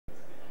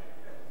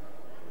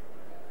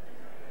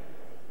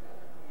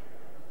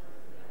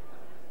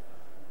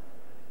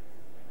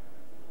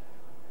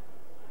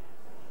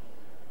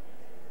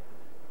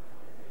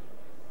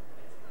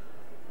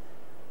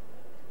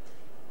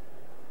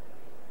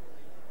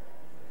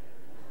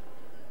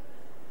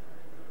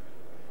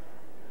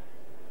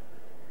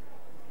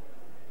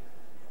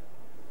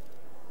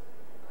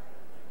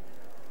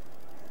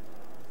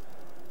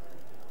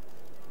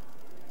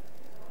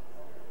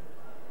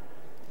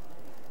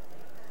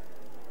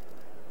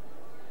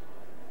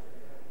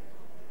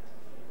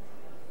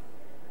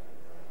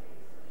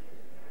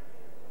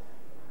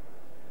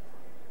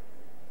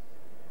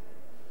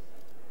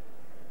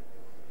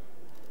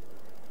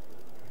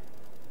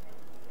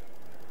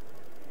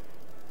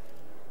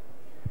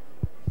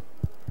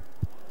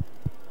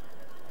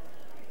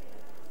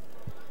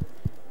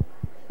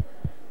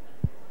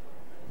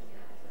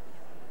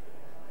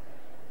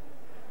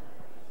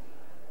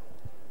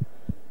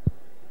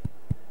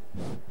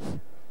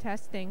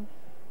Testing.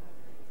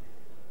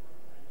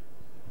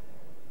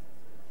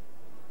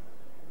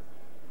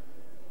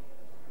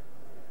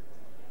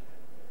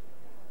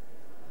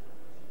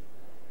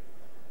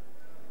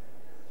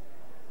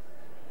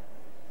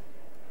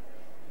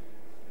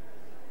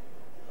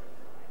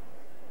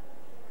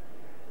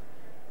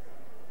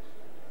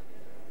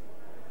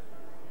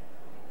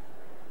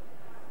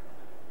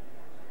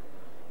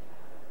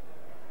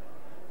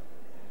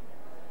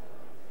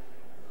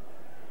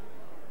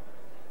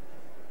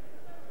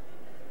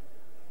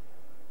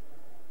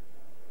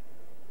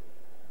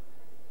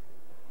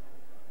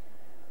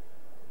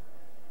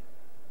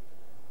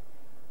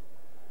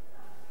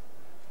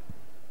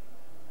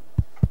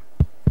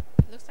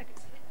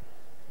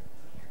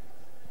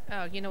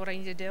 Oh, you know what I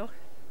need to do?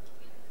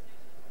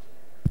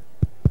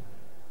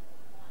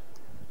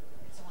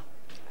 It's on.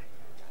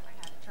 I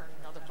had to turn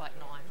another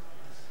button on.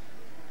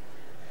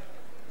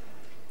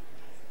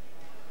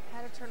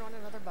 Had to turn on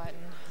another button.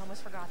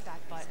 Almost forgot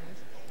that button.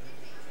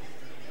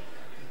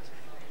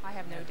 I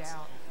have no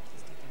doubt.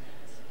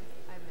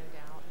 I have no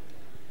doubt.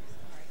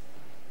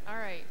 All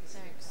right,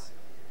 thanks.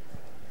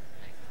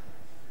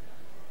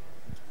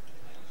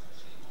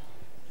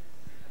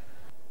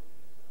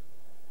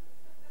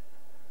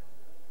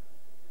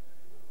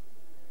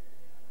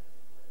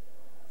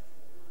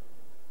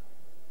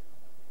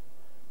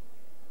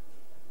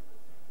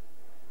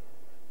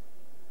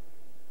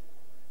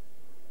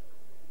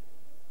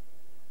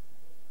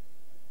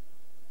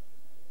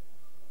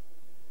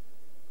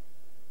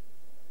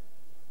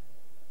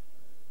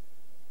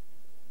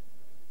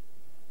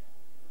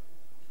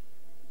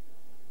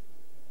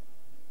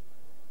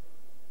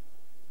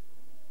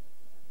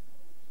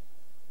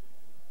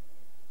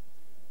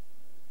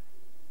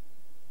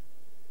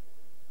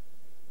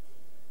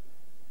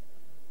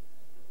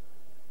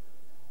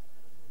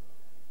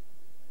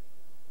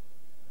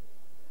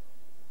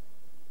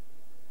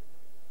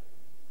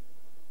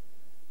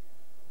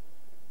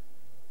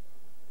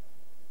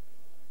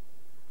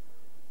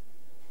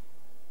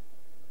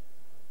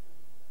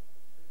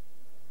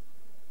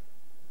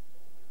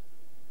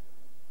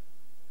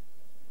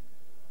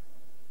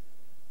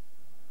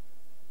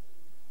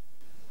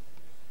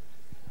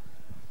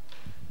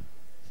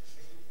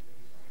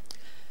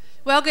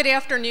 Well, good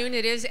afternoon.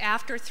 It is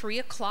after 3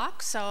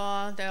 o'clock, so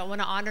I want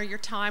to honor your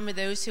time with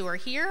those who are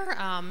here.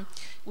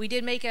 We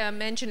did make a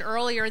mention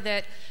earlier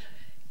that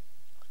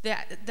the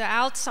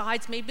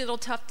outside's maybe a little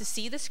tough to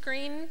see the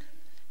screen,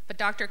 but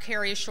Dr.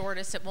 Carey assured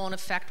us it won't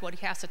affect what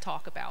he has to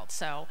talk about.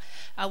 So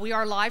we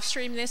are live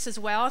streaming this as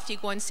well. If you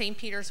go on St.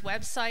 Peter's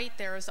website,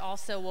 there's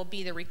also will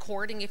be the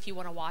recording if you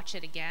want to watch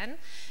it again.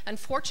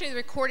 Unfortunately, the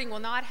recording will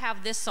not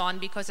have this on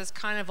because it's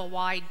kind of a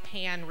wide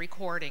pan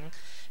recording.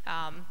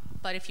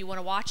 But if you want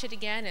to watch it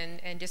again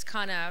and just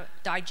kind of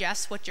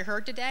digest what you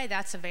heard today,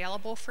 that's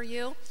available for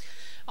you.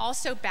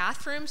 Also,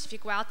 bathrooms, if you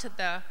go out to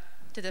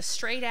the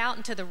straight out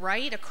and to the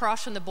right,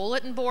 across from the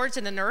bulletin boards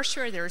in the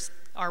nursery, there's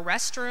our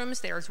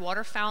restrooms, there's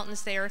water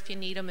fountains there if you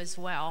need them as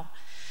well.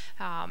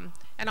 And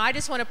I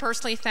just want to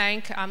personally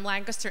thank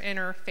Lancaster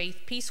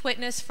Interfaith Peace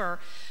Witness for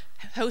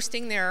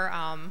hosting their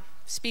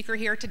speaker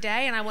here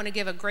today, and I want to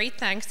give a great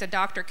thanks to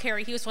Dr.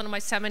 Carey. He was one of my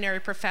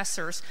seminary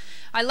professors.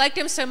 I liked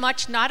him so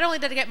much, not only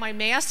did I get my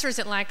master's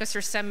at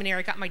Lancaster Seminary,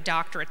 I got my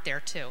doctorate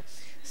there too.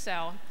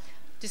 So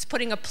just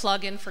putting a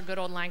plug in for good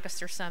old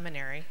Lancaster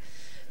Seminary.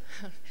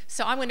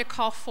 So I'm going to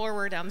call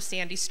forward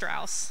Sandy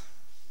Strauss.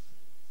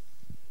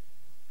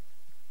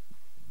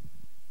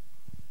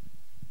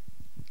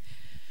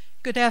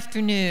 Good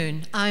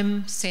afternoon.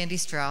 I'm Sandy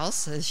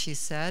Strauss, as she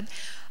said.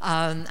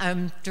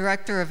 I'm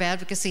Director of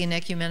Advocacy and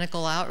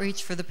Ecumenical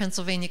Outreach for the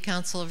Pennsylvania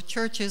Council of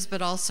Churches,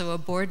 but also a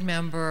board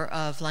member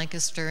of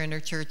Lancaster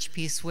Interchurch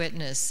Peace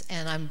Witness.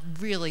 And I'm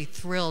really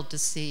thrilled to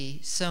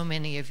see so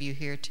many of you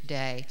here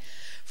today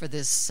for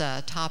this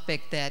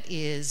topic that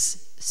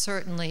is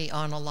certainly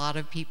on a lot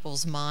of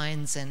people's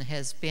minds and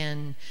has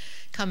been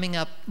coming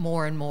up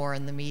more and more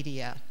in the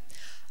media.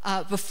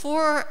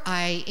 Before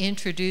I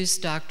introduce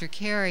Dr.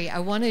 Carey, I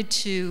wanted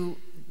to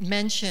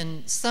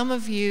mention some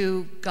of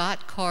you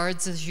got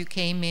cards as you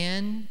came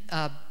in,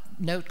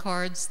 note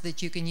cards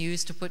that you can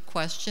use to put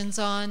questions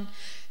on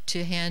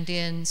to hand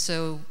in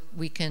so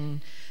we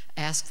can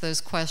ask those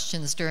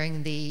questions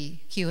during the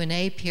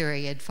Q&A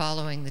period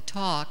following the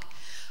talk.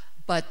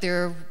 But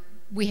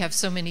we have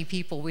so many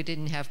people, we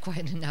didn't have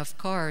quite enough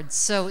cards.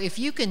 So if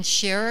you can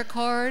share a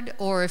card,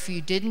 or if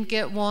you didn't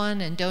get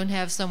one and don't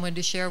have someone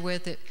to share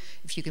with it,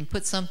 if you can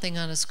put something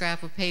on a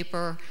scrap of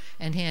paper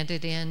and hand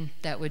it in,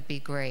 that would be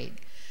great.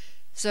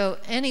 So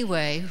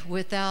anyway,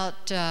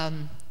 without,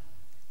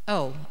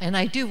 oh, and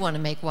I do want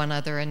to make one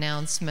other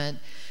announcement,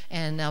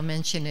 and I'll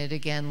mention it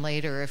again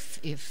later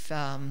if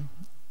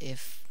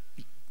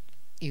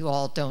you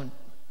all don't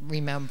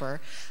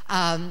remember.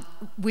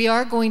 We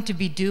are going to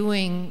be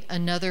doing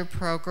another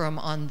program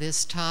on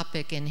this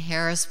topic in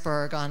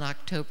Harrisburg on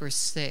October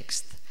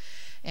 6th,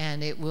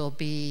 and it will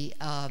be,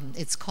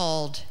 it's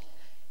called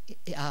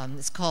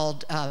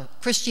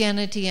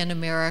Christianity in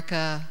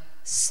America,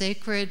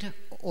 Sacred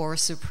or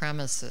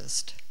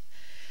Supremacist.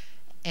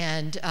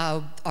 And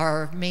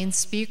our main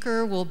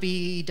speaker will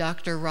be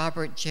Dr.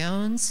 Robert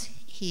Jones.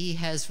 He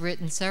has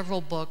written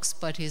several books,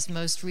 but his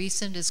most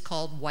recent is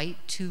called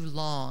White Too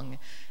Long,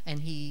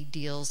 and he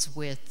deals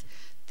with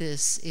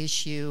this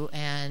issue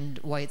and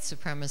white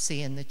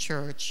supremacy in the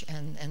church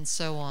and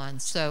so on.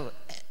 So,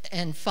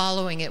 and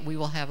following it, we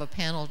will have a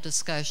panel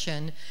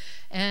discussion,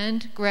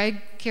 and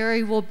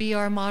Carey will be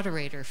our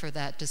moderator for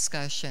that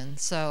discussion.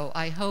 So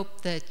I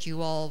hope that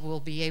you all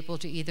will be able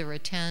to either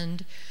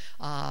attend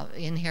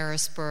in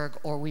Harrisburg,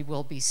 or we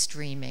will be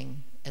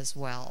streaming as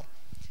well.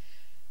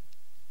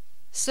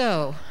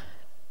 So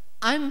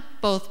I'm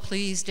both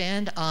pleased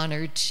and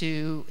honored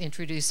to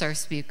introduce our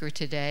speaker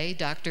today,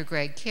 Dr.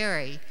 Greg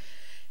Carey.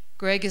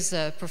 Greg is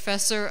a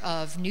professor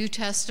of New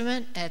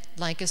Testament at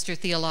Lancaster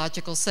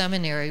Theological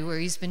Seminary, where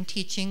he's been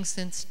teaching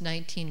since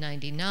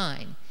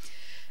 1999.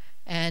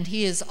 And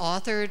he has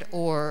authored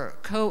or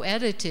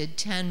co-edited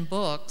 10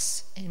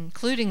 books,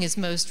 including his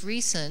most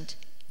recent,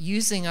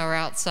 Using Our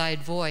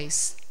Outside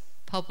Voice,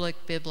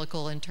 Public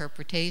Biblical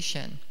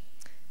Interpretation.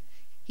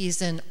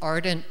 He's an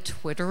ardent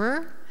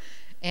Twitterer,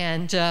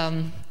 and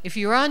if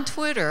you're on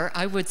Twitter,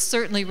 I would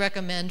certainly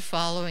recommend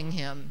following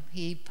him.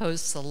 He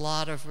posts a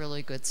lot of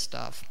really good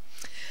stuff.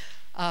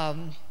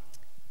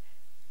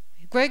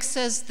 Greg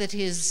says that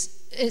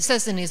it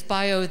says in his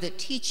bio that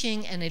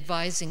teaching and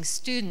advising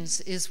students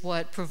is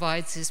what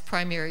provides his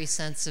primary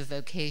sense of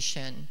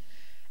vocation.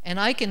 And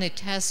I can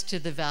attest to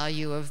the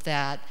value of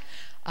that.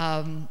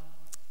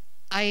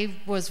 I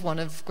was one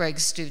of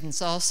Greg's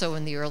students also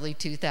in the early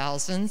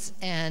 2000s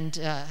and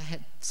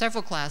had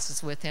several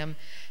classes with him,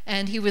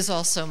 and he was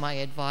also my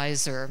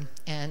advisor.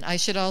 And I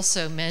should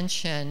also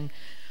mention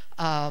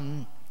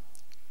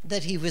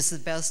that he was the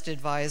best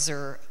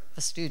advisor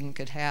a student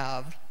could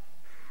have.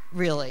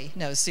 Really,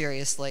 no,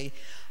 seriously,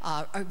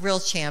 a real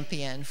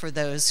champion for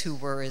those who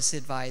were his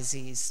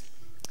advisees.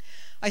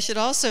 I should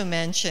also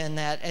mention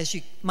that, as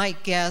you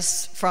might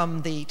guess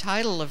from the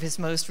title of his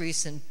most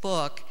recent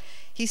book,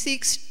 he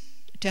seeks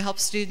to help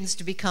students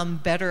to become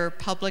better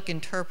public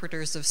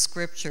interpreters of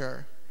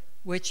Scripture,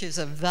 which is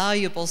a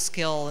valuable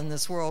skill in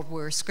this world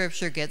where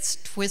Scripture gets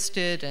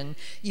twisted and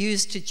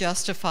used to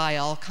justify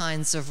all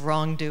kinds of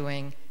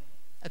wrongdoing,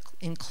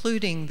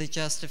 including the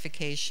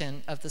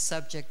justification of the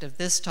subject of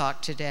this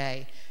talk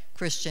today,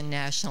 Christian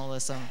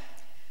nationalism.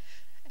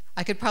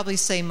 I could probably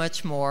say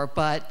much more,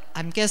 but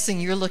I'm guessing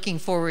you're looking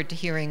forward to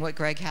hearing what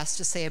Greg has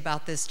to say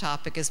about this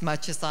topic as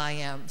much as I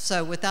am.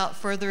 So without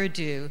further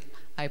ado,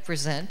 I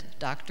present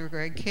Dr.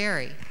 Greg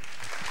Carey.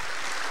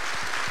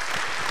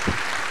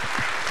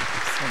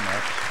 Thanks so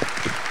much.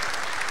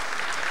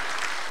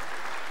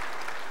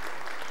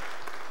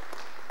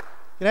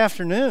 Good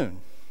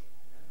afternoon.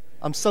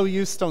 I'm so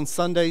used on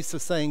Sundays to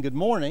saying good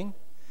morning.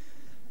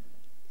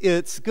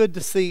 It's good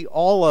to see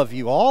all of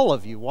you,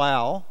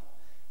 wow.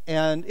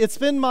 And it's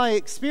been my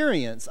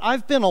experience.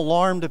 I've been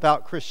alarmed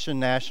about Christian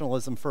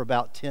nationalism for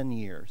about 10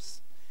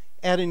 years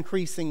at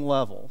increasing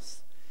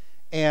levels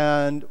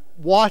and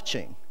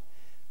watching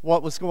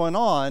what was going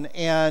on.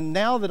 And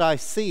now that I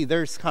see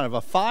there's kind of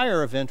a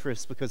fire of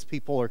interest because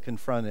people are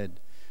confronted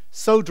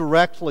so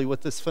directly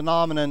with this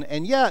phenomenon,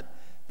 and yet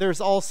there's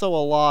also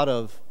a lot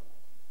of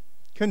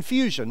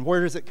confusion.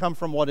 Where does it come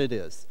from, what it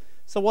is?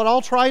 So what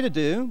I'll try to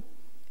do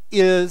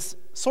is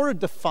sort of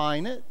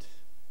define it,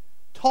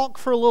 talk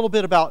for a little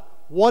bit about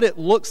what it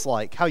looks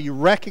like, how you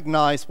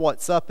recognize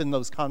what's up in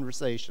those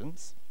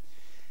conversations,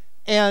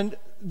 and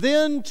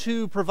then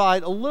to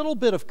provide a little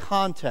bit of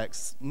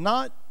context,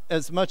 not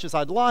as much as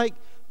I'd like,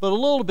 but a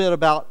little bit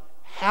about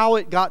how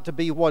it got to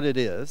be what it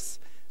is.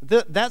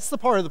 That's the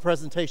part of the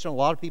presentation a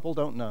lot of people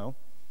don't know.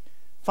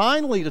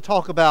 Finally, to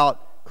talk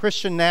about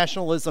Christian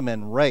nationalism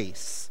and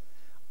race.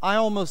 I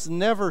almost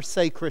never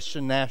say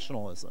Christian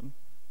nationalism.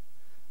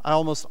 I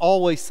almost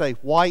always say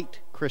white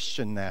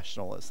Christian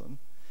nationalism.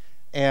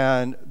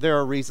 And there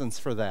are reasons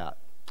for that.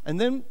 And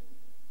then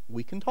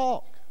we can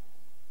talk.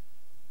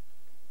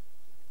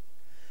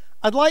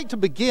 I'd like to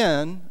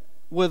begin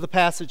with a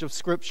passage of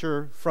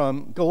Scripture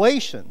from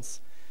Galatians,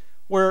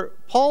 where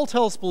Paul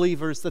tells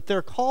believers that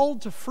they're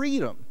called to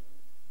freedom.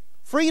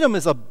 Freedom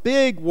is a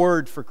big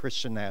word for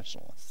Christian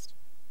nationalists.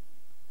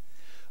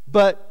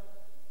 But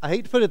I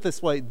hate to put it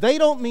this way, they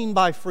don't mean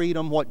by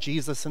freedom what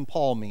Jesus and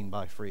Paul mean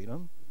by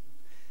freedom.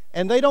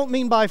 And they don't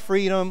mean by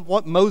freedom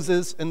what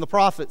Moses and the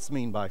prophets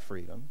mean by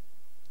freedom.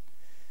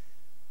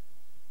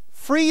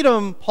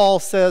 Freedom, Paul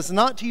says,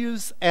 not to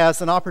use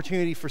as an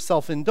opportunity for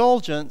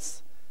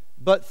self-indulgence,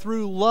 but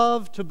through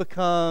love to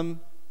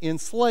become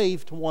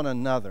enslaved to one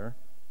another.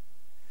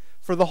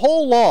 For the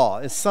whole law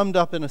is summed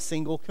up in a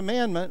single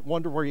commandment.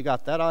 Wonder where you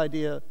got that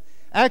idea.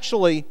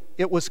 Actually,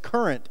 it was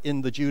current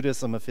in the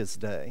Judaism of his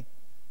day,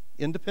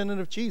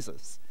 independent of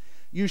Jesus.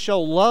 You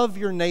shall love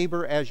your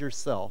neighbor as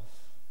yourself.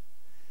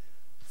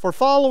 For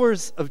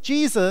followers of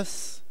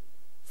Jesus,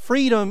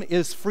 freedom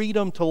is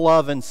freedom to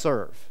love and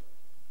serve.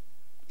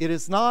 It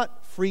is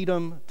not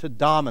freedom to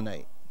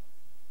dominate.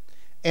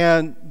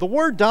 And the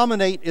word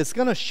dominate is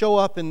going to show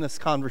up in this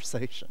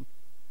conversation.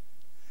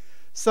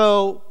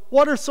 So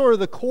what are sort of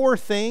the core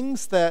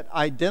things that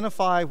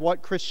identify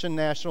what Christian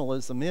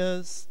nationalism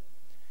is?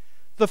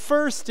 The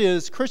first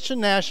is Christian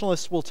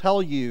nationalists will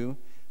tell you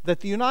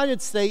that the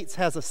United States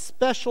has a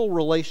special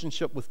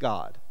relationship with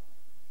God.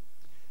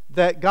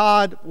 That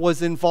God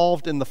was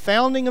involved in the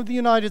founding of the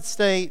United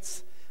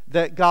States,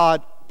 that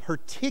God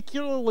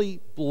particularly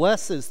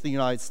blesses the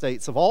United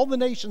States of all the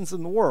nations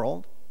in the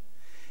world,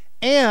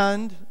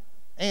 and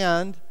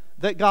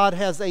that God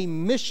has a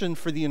mission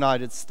for the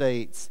United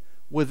States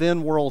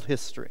within world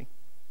history.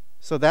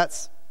 So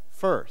that's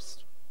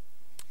first.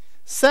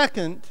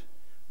 Second,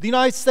 the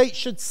United States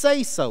should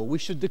say so. We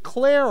should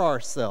declare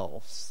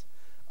ourselves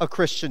a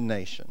Christian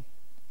nation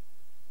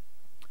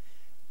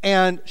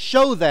and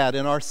show that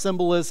in our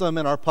symbolism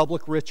and our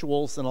public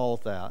rituals and all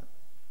of that.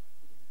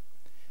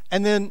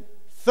 And then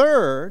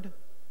third,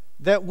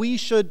 that we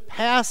should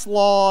pass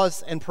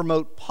laws and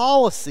promote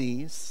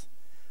policies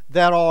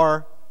that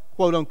are,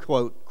 quote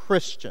unquote,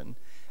 Christian.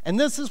 And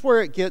this is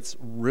where it gets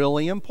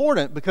really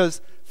important,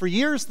 because for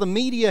years the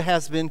media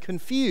has been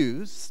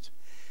confused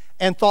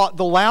and thought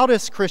the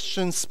loudest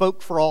Christians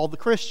spoke for all the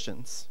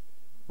Christians,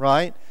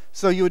 right?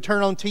 So you would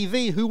turn on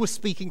TV, who was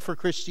speaking for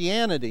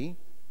Christianity?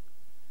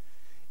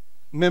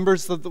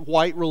 Members of the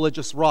white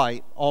religious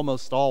right,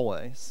 almost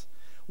always.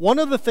 One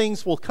of the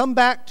things we'll come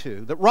back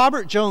to that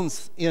Robert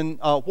Jones in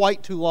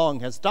White Too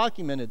Long has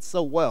documented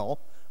so well,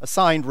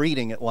 assigned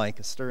reading at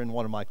Lancaster in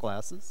one of my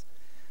classes.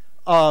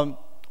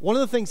 One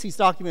of the things he's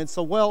documented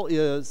so well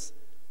is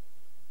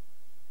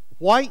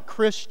white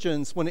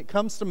Christians, when it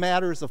comes to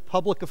matters of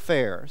public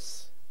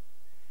affairs,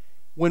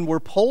 when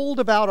we're polled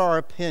about our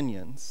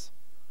opinions,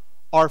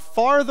 are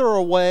farther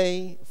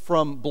away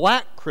from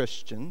black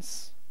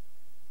Christians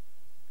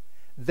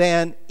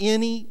than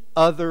any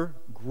other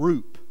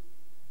group.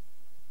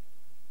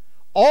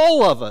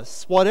 All of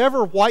us,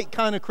 whatever white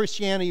kind of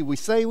Christianity we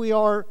say we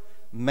are,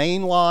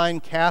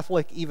 mainline,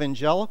 Catholic,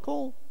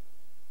 evangelical,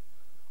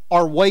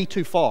 are way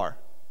too far.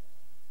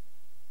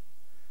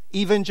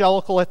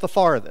 Evangelical at the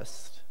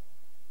farthest.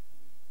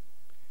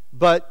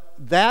 But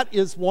that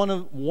is one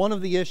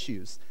of the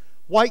issues.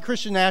 White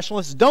Christian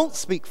nationalists don't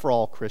speak for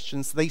all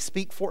Christians. They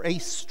speak for a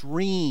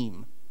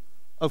stream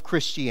of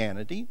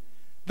Christianity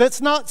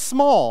that's not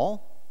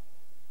small,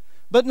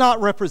 but not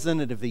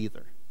representative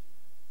either.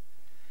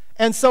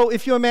 And so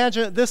if you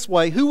imagine it this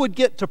way, who would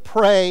get to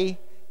pray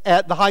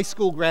at the high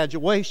school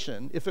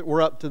graduation if it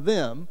were up to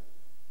them?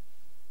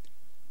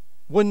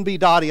 Wouldn't be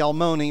Dottie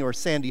Almoni or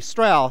Sandy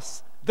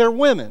Strauss. They're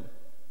women.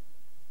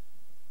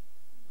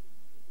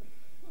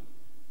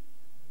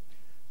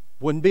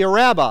 Wouldn't be a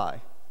rabbi.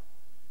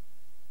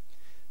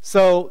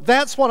 So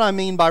that's what I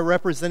mean by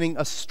representing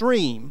a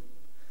stream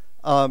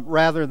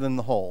rather than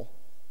the whole.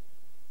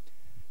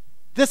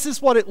 This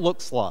is what it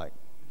looks like.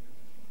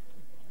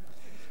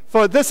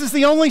 This is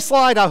the only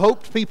slide I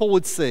hoped people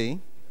would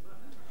see.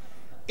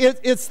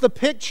 It's the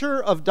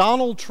picture of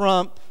Donald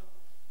Trump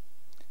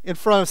in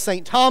front of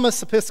St.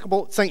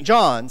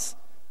 John's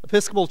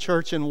Episcopal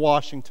Church in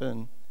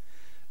Washington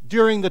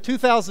during the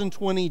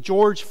 2020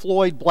 George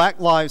Floyd Black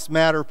Lives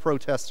Matter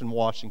protest in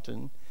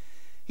Washington.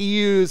 He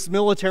used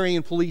military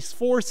and police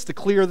force to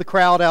clear the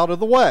crowd out of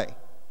the way,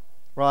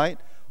 right?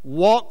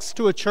 Walks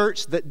to a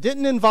church that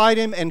didn't invite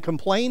him and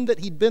complained that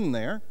he'd been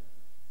there.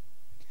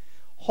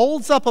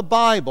 Holds up a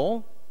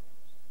Bible.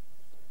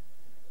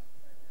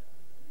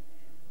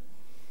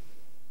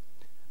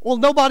 Well,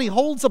 nobody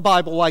holds a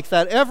Bible like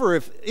that ever.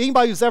 If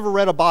anybody who's ever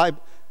read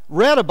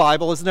a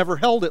Bible has never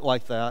held it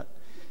like that.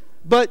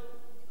 But,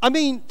 I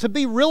mean, to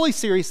be really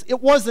serious,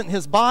 it wasn't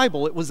his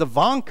Bible, it was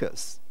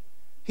Ivanka's.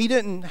 He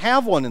didn't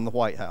have one in the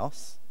White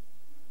House.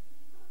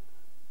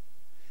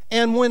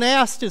 And when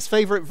asked his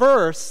favorite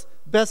verse,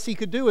 best he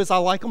could do is, I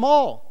like them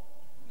all.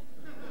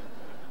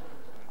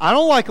 I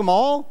don't like them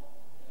all.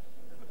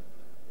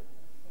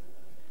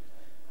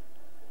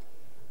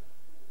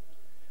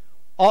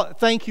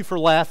 Thank you for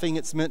laughing.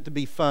 It's meant to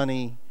be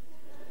funny.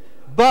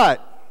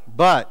 But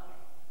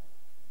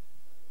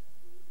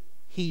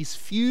he's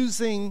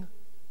fusing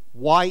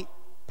white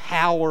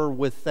power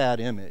with that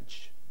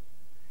image.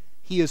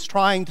 He is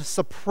trying to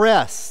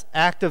suppress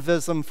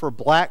activism for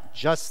black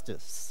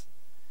justice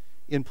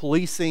in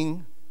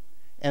policing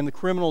and the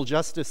criminal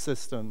justice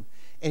system.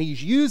 And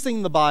he's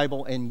using the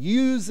Bible and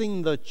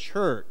using the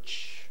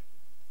church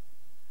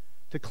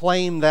to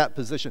claim that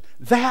position.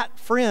 That,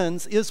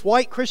 friends, is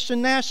white Christian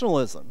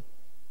nationalism.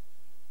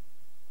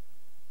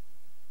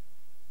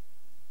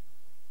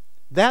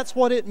 That's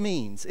what it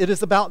means. It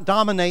is about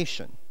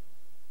domination,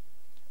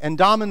 and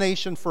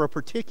domination for a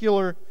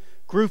particular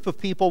group of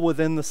people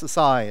within the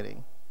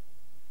society.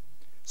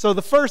 So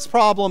the first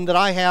problem that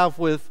I have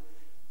with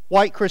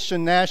white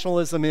Christian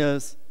nationalism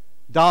is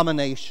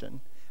domination.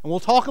 And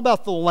we'll talk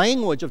about the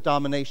language of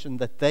domination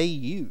that they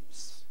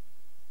use.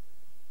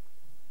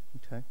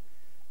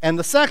 And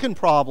the second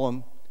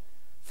problem,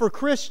 for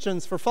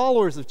Christians, for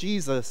followers of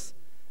Jesus,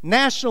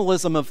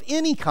 nationalism of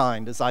any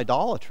kind is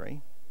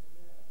idolatry.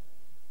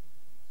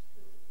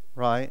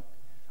 Right?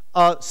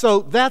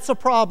 So that's a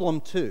problem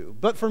too.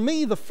 But for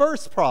me, the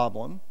first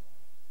problem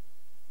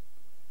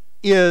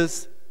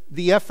is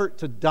the effort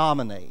to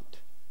dominate,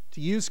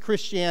 to use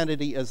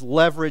Christianity as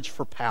leverage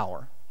for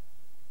power.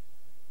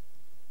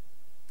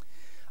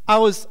 I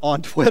was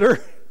on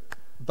Twitter,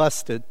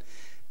 busted,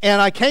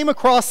 and I came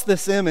across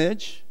this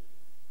image,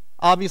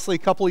 obviously a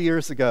couple of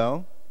years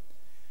ago,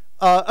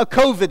 a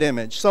COVID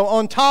image. So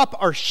on top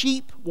are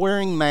sheep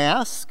wearing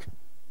masks,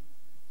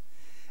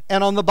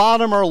 and on the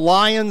bottom are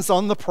lions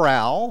on the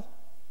prowl,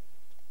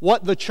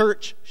 what the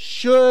church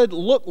should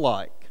look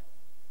like.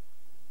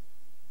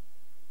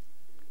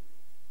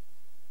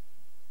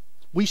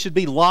 We should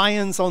be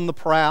lions on the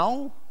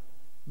prowl,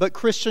 but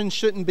Christians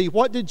shouldn't be.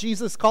 What did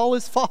Jesus call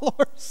his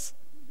followers?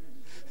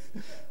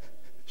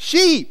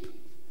 Sheep.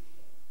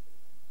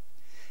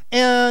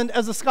 And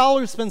as a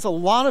scholar who spends a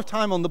lot of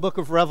time on the book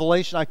of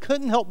Revelation, I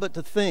couldn't help but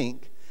to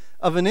think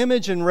of an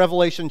image in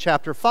Revelation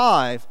chapter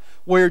 5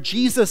 where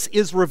Jesus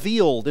is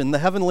revealed in the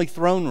heavenly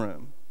throne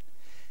room.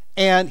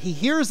 And he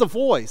hears a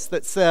voice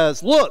that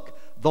says, "Look,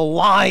 the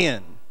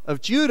Lion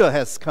of Judah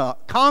has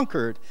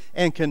conquered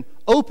and can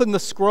open the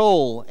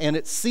scroll and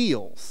its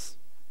seals."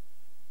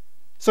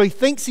 So he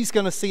thinks he's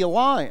going to see a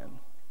lion.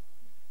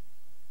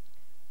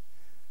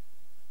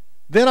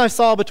 Then I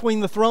saw between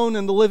the throne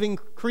and the living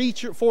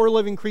creature, 4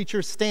 living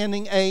creatures,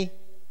 standing a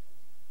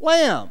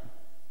lamb,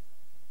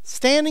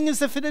 standing as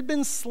if it had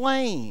been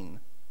slain.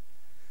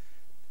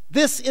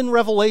 This in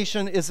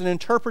Revelation is an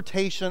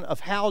interpretation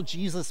of how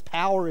Jesus'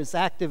 power is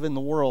active in the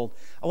world.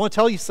 I want to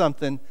tell you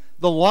something.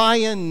 The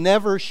lion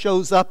never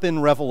shows up in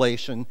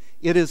Revelation.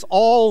 It is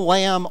all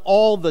lamb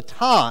all the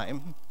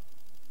time.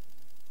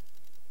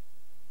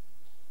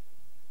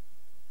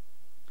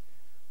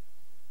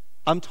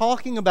 I'm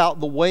talking about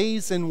the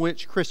ways in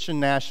which Christian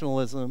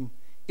nationalism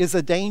is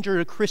a danger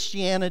to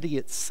Christianity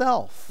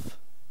itself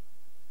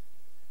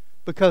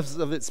because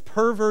of its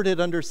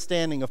perverted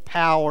understanding of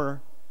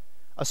power,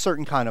 a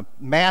certain kind of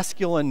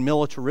masculine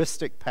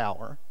militaristic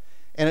power,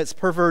 and its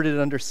perverted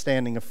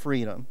understanding of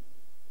freedom.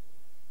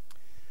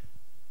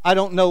 I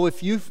don't know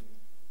if you've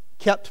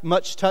kept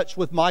much touch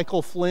with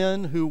Michael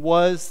Flynn, who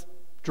was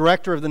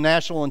director of the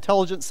National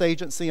Intelligence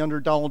Agency under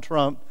Donald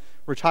Trump,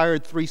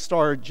 retired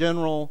 3-star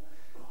general.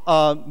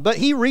 But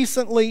he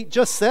recently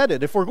just said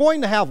it. If we're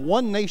going to have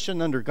one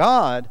nation under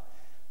God,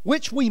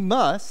 which we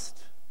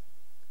must,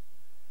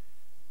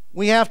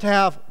 we have to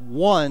have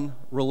one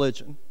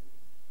religion.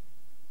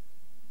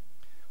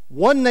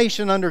 One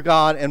nation under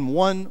God and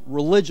one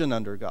religion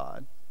under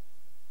God.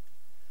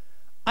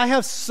 I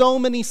have so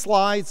many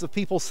slides of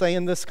people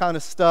saying this kind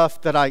of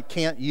stuff that I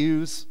can't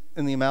use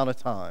in the amount of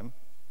time.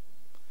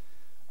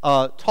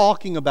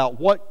 Talking about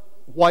what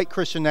white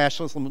Christian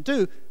nationalism will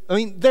do. I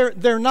mean,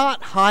 they're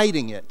not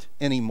hiding it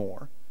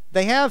anymore.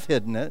 They have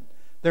hidden it.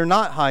 They're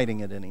not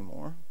hiding it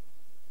anymore.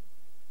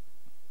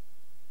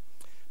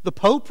 The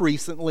Pope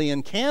recently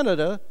in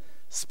Canada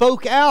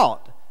spoke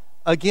out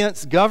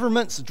against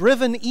governments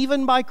driven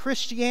even by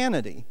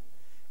Christianity.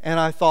 And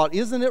I thought,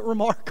 isn't it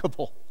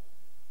remarkable?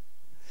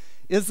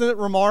 Isn't it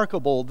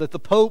remarkable that the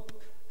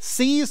Pope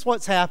sees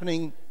what's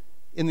happening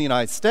in the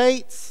United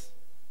States,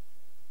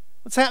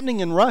 what's happening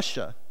in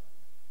Russia,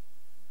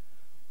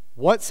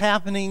 what's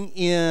happening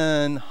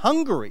in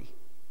Hungary,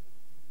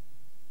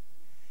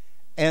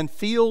 and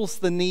feels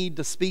the need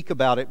to speak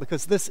about it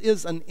because this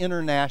is an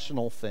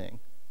international thing.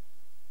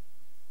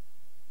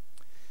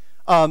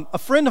 A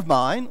friend of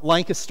mine,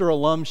 Lancaster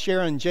alum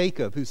Sharon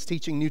Jacob, who's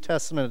teaching New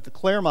Testament at the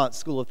Claremont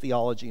School of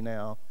Theology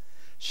now,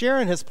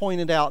 Sharon has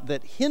pointed out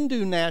that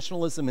Hindu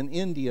nationalism in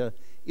India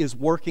is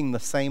working the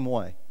same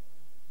way.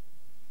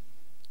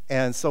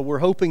 And so we're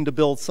hoping to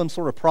build some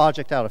sort of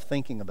project out of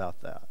thinking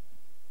about that.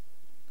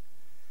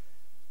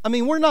 I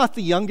mean, we're not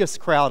the youngest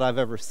crowd I've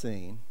ever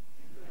seen.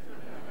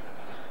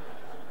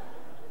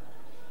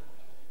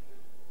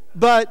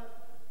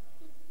 But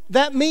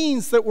that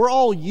means that we're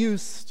all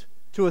used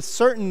to a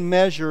certain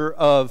measure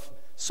of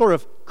sort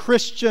of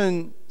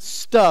Christian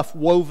stuff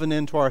woven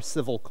into our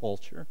civil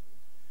culture.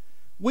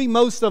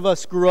 Most of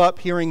us grew up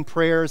hearing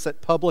prayers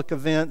at public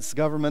events,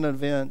 government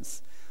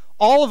events.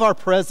 All of our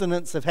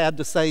presidents have had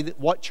to say that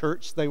what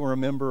church they were a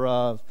member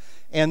of,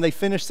 and they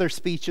finish their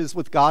speeches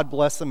with "God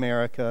bless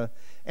America."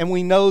 And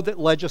we know that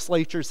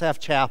legislatures have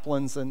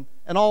chaplains and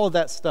all of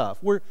that stuff.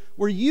 We're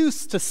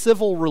used to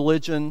civil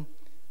religion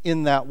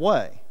in that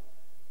way.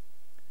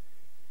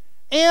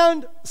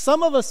 And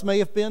some of us may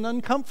have been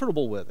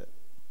uncomfortable with it.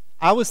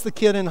 I was the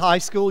kid in high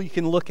school, you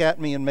can look at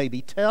me and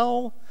maybe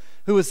tell,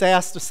 who was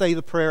asked to say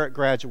the prayer at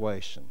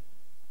graduation.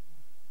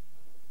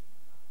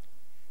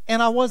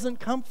 And I wasn't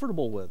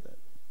comfortable with it.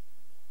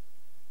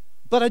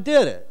 But I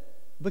did it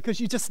because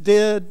you just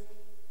did.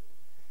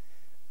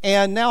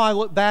 And now I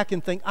look back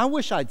and think, I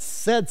wish I'd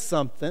said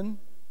something,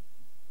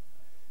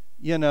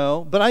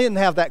 but I didn't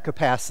have that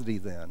capacity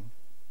then.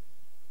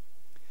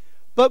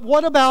 But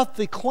what about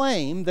the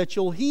claim that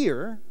you'll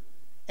hear,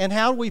 and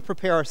how do we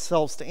prepare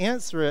ourselves to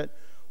answer it?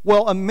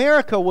 Well,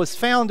 America was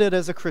founded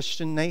as a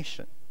Christian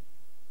nation.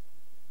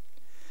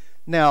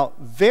 Now,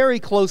 very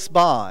close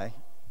by,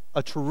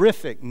 a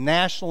terrific,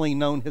 nationally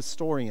known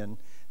historian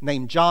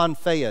named John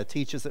Fea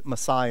teaches at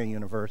Messiah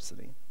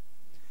University.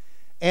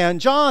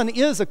 And John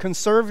is a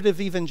conservative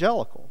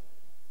evangelical.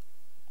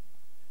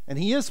 And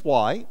he is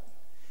white.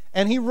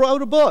 And he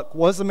wrote a book,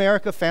 Was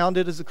America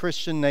Founded as a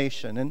Christian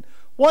Nation? And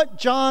what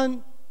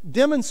John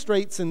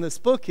demonstrates in this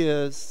book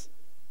is,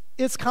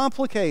 it's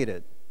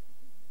complicated.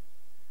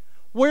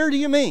 Where do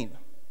you mean?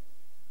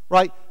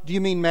 Right? Do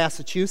you mean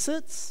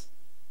Massachusetts?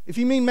 If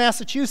you mean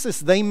Massachusetts,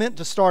 they meant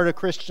to start a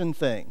Christian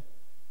thing.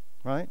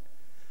 Right?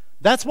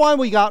 That's why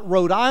we got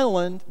Rhode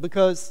Island,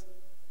 because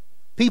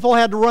people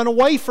had to run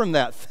away from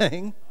that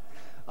thing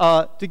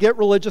to get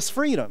religious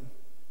freedom.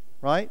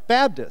 Right?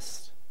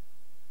 Baptist.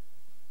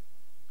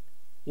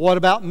 What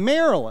about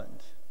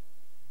Maryland?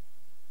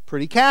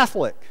 Pretty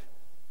Catholic.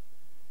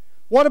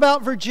 What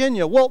about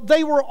Virginia? Well,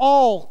 they were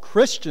all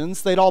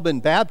Christians. They'd all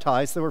been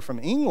baptized. They were from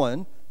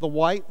England, the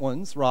white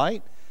ones,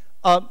 right?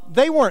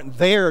 They weren't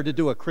there to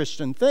do a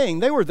Christian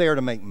thing. They were there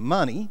to make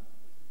money.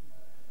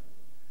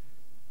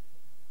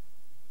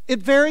 It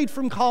varied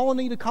from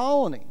colony to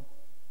colony.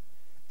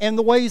 And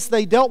the ways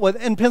they dealt with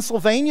it. And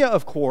Pennsylvania,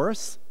 of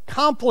course,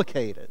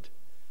 complicated.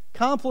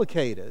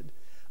 Complicated.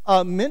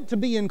 Meant to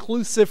be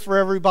inclusive for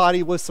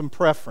everybody with some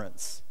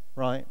preference,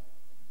 right?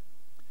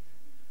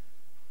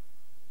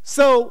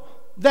 So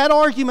that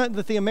argument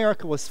that the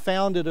America was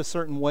founded a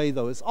certain way,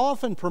 though, is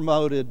often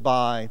promoted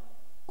by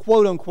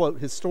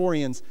quote-unquote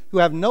historians who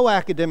have no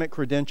academic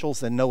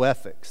credentials and no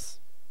ethics.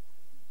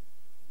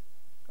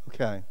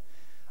 Okay.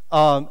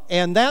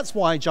 And that's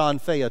why John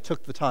Fea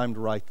took the time to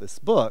write this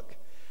book,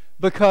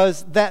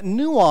 because that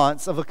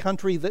nuance of a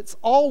country that's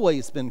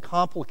always been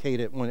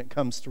complicated when it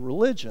comes to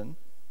religion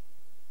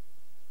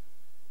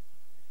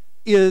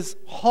is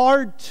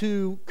hard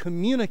to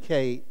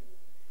communicate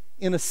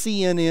in a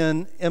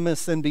CNN,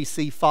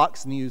 MSNBC,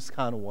 Fox News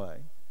kind of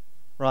way,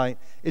 right?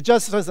 It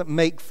just doesn't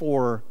make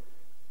for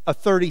a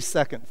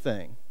 30-second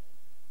thing.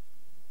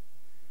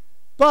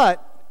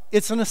 But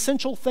it's an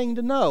essential thing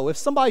to know. If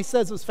somebody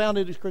says it was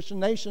founded as a Christian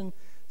nation,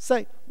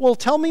 say, well,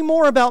 tell me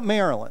more about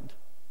Maryland.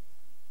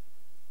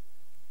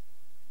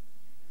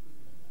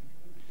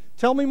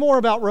 Tell me more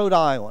about Rhode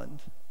Island.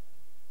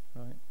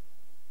 Right?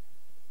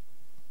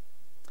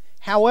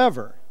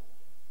 However,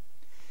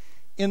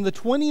 in the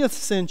 20th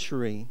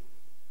century,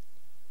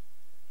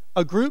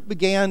 a group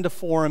began to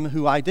form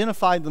who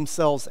identified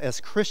themselves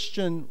as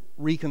Christian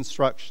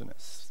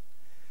Reconstructionists.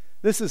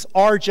 This is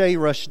R.J.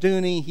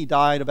 Rushdoony. He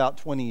died about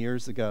 20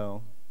 years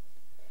ago.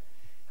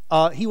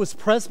 He was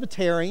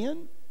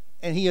Presbyterian,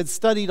 and he had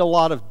studied a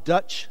lot of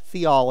Dutch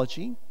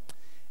theology.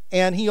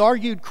 And he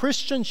argued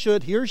Christians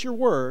should, here's your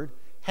word,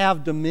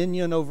 have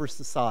dominion over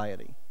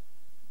society.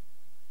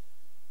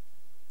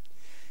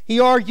 He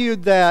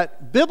argued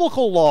that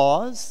biblical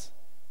laws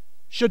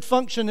should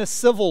function as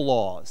civil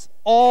laws,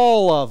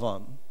 all of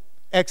them,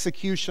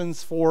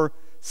 executions for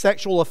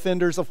sexual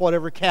offenders of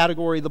whatever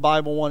category the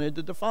Bible wanted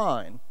to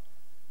define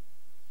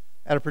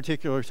at a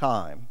particular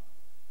time,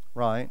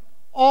 right?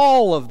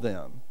 All of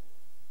them.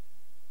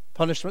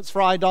 Punishments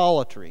for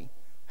idolatry,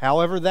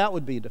 however that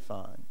would be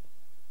defined.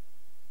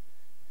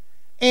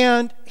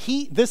 And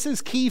this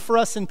is key for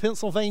us in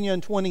Pennsylvania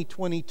in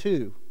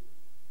 2022.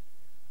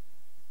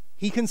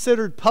 He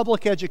considered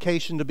public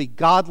education to be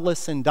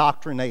godless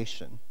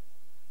indoctrination.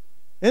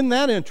 Isn't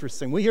that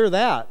interesting? We hear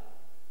that,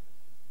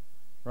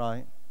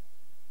 right?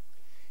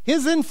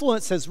 His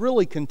influence has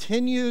really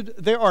continued.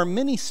 There are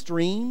many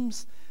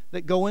streams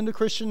that go into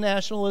Christian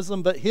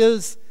nationalism, but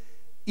his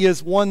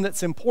is one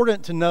that's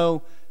important to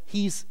know.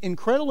 He's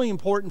incredibly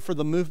important for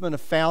the movement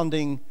of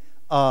founding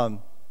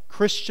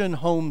Christian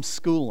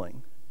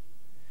homeschooling.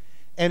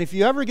 And if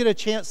you ever get a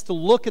chance to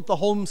look at the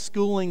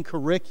homeschooling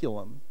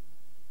curriculum,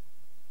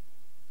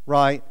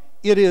 right,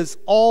 it is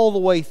all the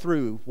way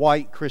through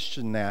white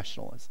Christian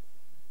nationalism.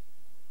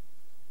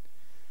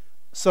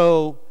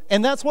 So,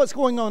 and that's what's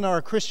going on in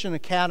our Christian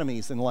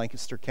academies in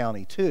Lancaster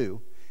County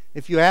too.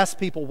 If you ask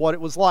people what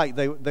it was like,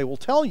 they will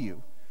tell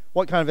you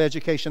what kind of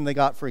education they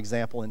got, for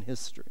example, in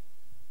history.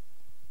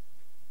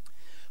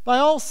 But I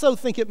also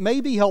think it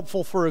may be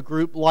helpful for a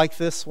group like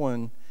this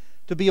one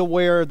to be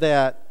aware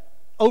that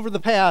over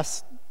the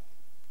past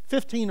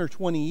 15 or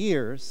 20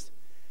 years,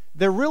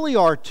 there really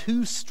are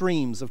two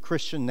streams of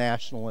Christian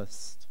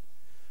nationalists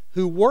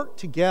who work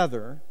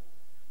together,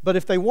 but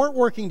if they weren't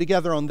working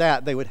together on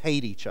that, they would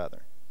hate each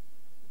other.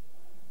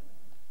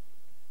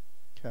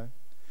 Okay?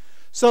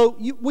 So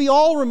we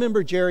all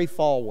remember Jerry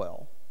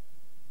Falwell,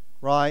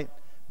 right?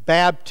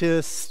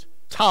 Baptist,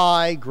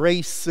 tie,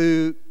 gray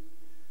suit,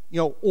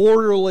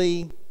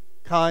 orderly,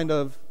 kind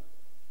of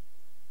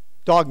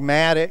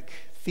dogmatic,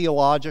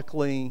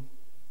 theologically.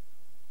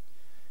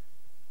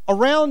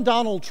 Around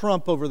Donald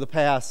Trump over the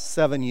past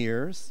 7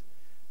 years,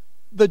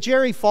 the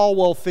Jerry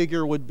Falwell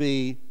figure would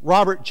be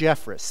Robert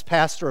Jeffress,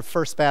 pastor of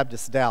First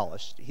Baptist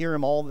Dallas. You hear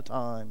him all the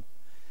time.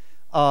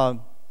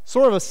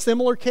 Sort of a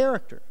similar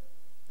character.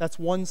 That's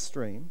one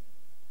stream.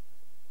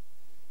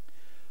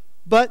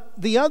 But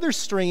the other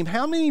stream,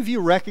 how many of you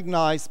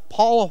recognize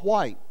Paula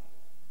White?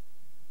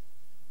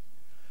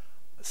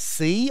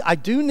 See, I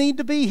do need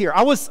to be here.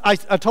 I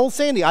told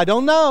Sandy, I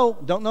don't know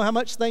how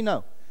much they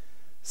know.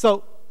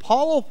 So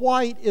Paula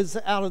White is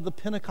out of the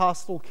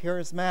Pentecostal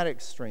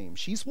charismatic stream.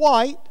 She's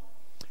white.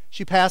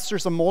 She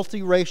pastors a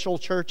multiracial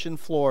church in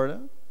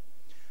Florida.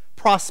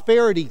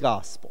 Prosperity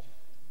gospel,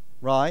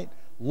 right?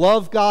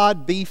 Love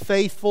God, be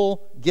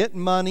faithful, get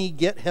money,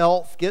 get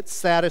health, get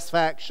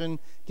satisfaction,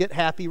 get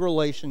happy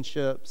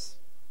relationships.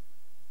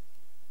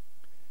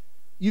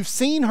 You've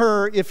seen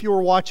her if you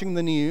were watching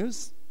the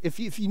news. If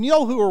you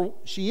know who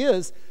she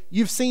is,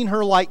 you've seen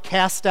her like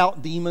cast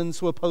out demons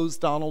who oppose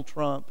Donald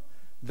Trump.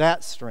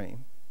 That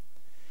stream.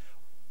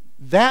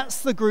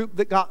 That's the group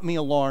that got me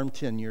alarmed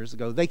 10 years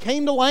ago. They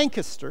came to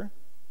Lancaster,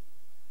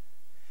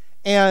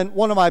 and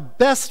one of my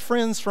best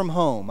friends from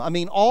home, I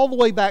mean all the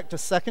way back to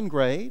second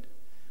grade,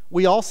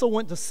 we also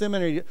went to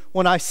seminary.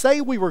 When I say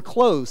we were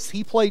close,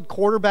 he played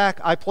quarterback,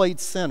 I played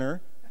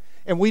center,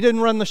 and we didn't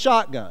run the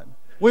shotgun.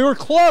 We were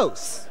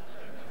close.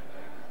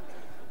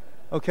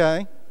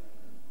 Okay?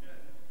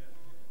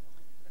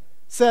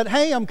 Said,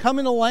 hey, I'm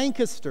coming to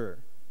Lancaster.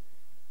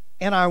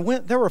 And I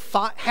went, there were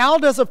five. How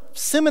does a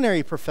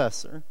seminary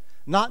professor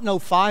not know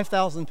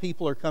 5,000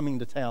 people are coming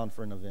to town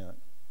for an event?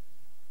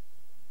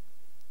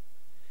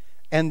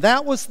 And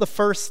that was the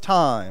first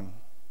time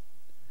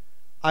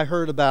I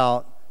heard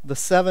about the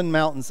 7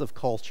 mountains of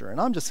culture. And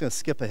I'm just going to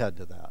skip ahead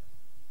to that.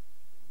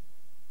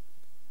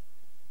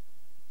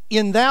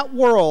 In that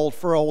world,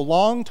 for a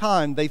long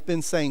time, they've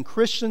been saying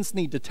Christians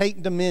need to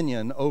take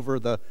dominion over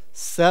the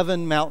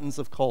 7 mountains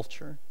of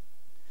culture.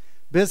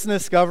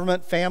 Business,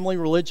 government, family,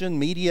 religion,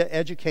 media,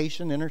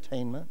 education,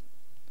 entertainment.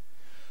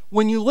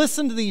 When you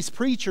listen to these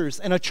preachers,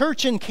 and a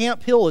church in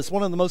Camp Hill is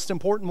one of the most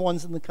important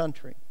ones in the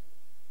country.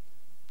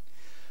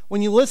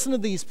 When you listen to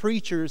these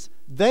preachers,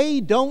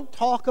 they don't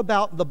talk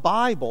about the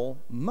Bible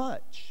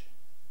much.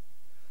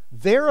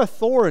 Their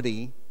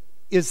authority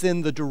is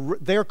in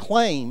their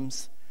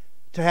claims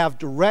to have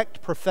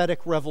direct prophetic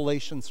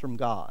revelations from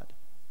God.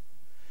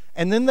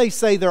 And then they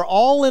say they're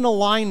all in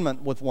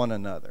alignment with one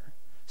another.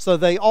 So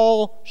they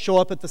all show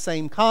up at the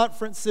same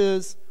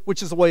conferences,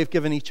 which is a way of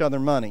giving each other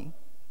money,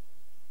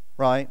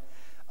 right?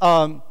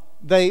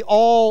 They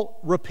all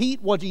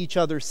repeat what each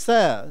other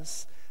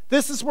says.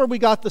 This is where we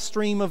got the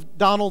stream of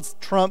Donald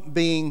Trump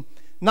being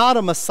not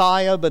a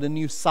Messiah, but a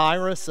new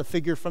Cyrus, a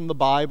figure from the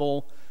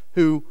Bible,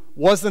 who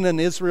wasn't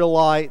an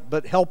Israelite,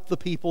 but helped the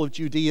people of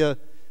Judea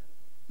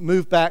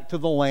move back to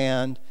the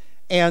land.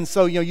 And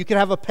so, you could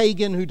have a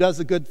pagan who does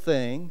a good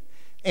thing.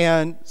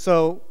 And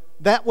so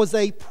that was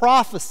a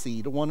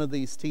prophecy to one of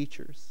these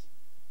teachers.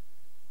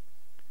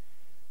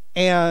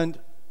 And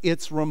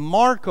it's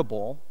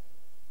remarkable.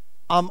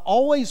 I'm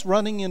always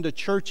running into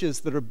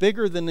churches that are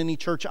bigger than any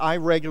church I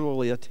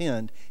regularly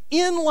attend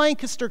in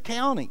Lancaster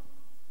County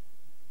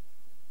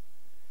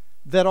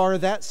that are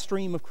that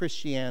stream of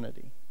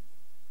Christianity.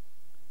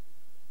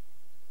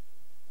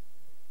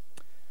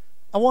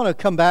 I want to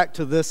come back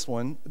to this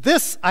one.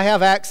 This I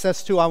have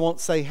access to, I won't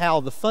say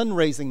how, the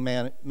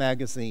fundraising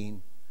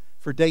magazine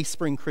for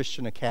Dayspring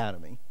Christian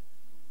Academy.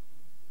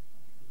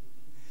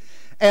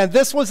 And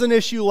this was an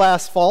issue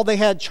last fall. They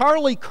had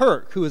Charlie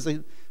Kirk, who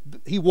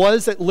he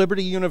was at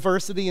Liberty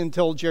University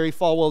until Jerry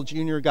Falwell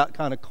Jr. got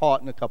kind of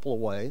caught in a couple of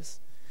ways.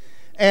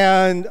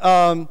 And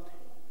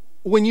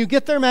when you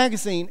get their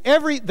magazine,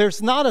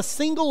 there's not a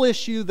single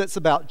issue that's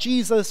about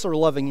Jesus or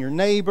loving your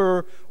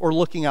neighbor or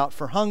looking out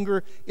for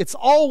hunger. It's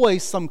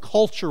always some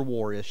culture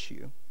war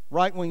issue,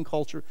 right-wing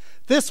culture.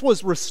 This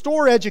was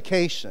Restore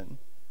Education,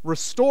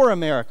 Restore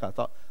America. I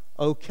thought,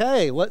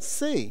 okay, let's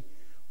see.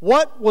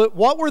 What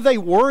were they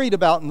worried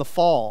about in the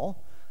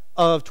fall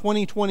of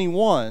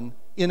 2021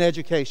 in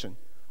education?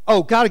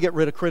 Oh, got to get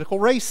rid of critical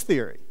race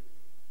theory.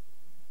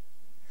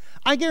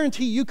 I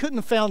guarantee you couldn't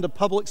have found a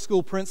public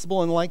school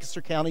principal in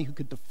Lancaster County who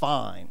could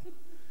define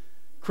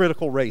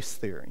critical race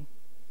theory.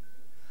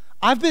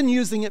 I've been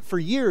using it for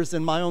years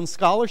in my own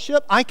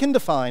scholarship. I can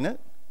define it.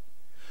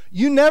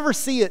 You never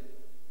see it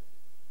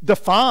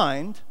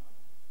defined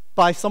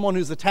by someone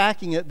who's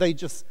attacking it. They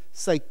just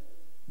say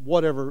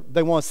whatever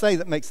they want to say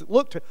that makes it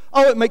look to,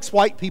 oh, it makes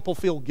white people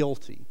feel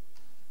guilty.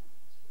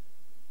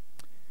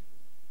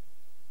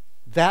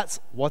 That's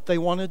what they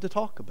wanted to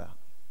talk about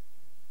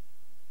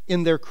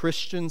in their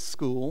Christian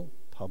school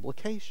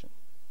publication.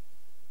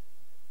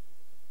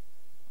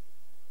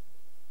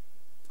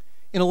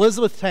 In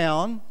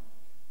Elizabethtown,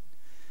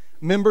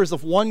 members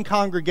of one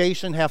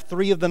congregation have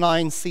 3 of the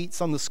 9 seats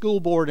on the school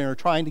board and are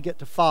trying to get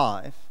to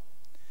 5.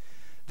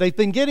 They've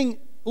been getting,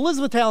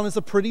 Elizabethtown is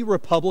a pretty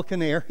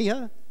Republican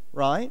area,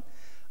 right?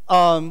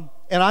 And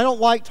I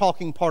don't like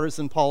talking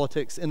partisan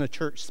politics in a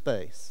church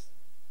space.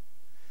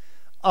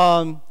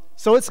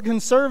 So it's a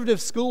conservative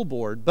school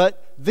board,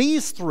 but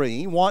these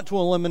 3 want to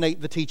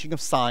eliminate the teaching of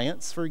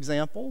science, for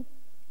example,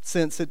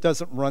 since it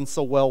doesn't run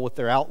so well with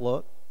their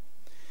outlook.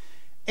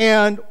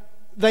 And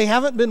they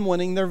haven't been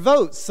winning their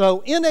votes.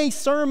 So in a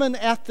sermon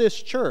at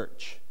this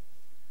church,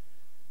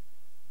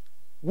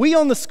 we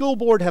on the school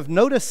board have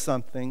noticed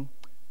something.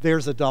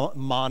 There's a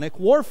demonic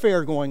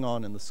warfare going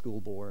on in the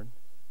school board.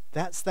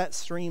 That's that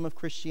stream of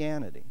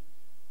Christianity.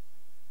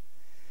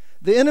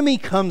 The enemy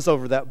comes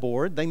over that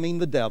board. They mean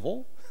the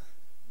devil.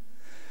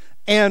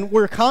 And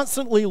we're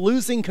constantly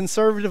losing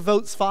conservative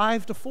votes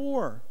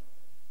 5-4,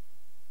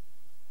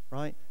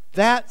 right?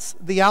 That's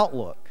the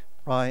outlook,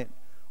 right?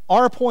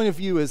 Our point of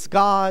view is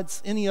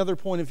God's. Any other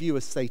point of view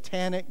is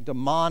satanic,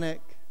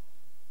 demonic.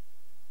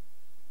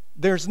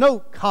 There's no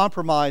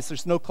compromise.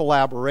 There's no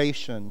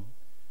collaboration.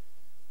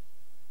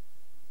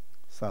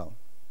 So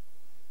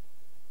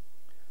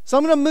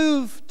I'm going to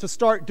move to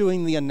start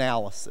doing the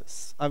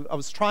analysis. I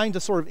was trying to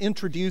sort of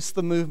introduce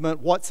the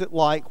movement. What's it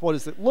like? What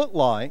does it look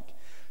like?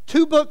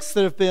 Two books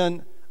that have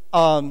been,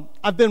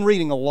 I've been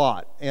reading a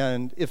lot,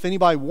 and if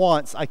anybody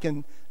wants, I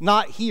can,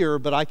 not here,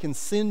 but I can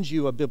send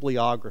you a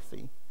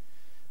bibliography.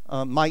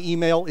 My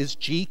email is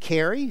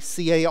gcarey,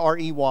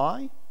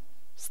 C-A-R-E-Y,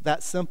 it's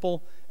that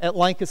simple, at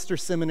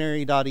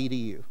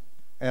lancasterseminary.edu,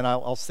 and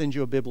I'll send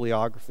you a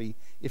bibliography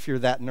if you're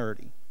that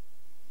nerdy.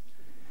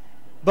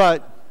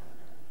 But,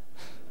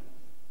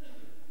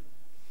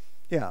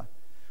 yeah.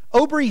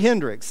 Aubrey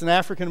Hendricks, an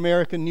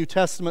African-American New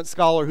Testament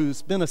scholar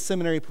who's been a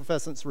seminary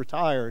professor since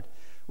retired,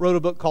 wrote a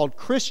book called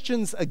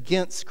Christians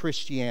Against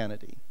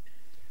Christianity,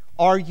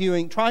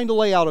 trying to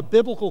lay out a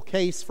biblical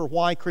case for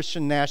why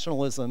Christian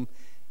nationalism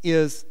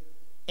is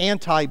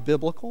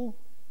anti-biblical.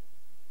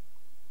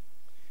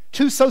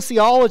 Two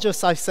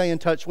sociologists I stay in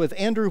touch with,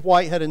 Andrew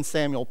Whitehead and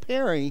Samuel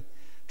Perry,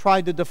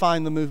 tried to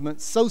define the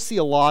movement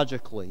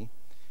sociologically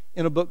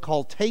in a book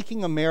called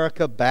Taking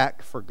America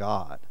Back for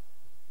God.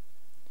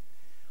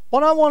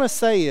 What I want to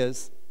say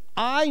is,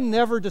 I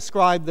never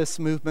describe this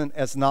movement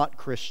as not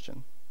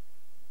Christian.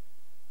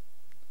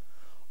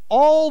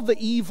 All the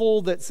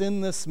evil that's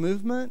in this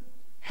movement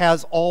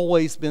has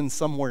always been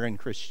somewhere in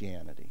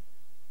Christianity.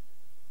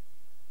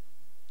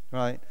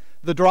 Right?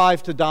 The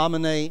drive to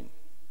dominate,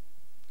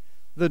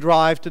 the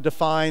drive to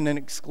define and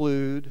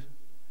exclude,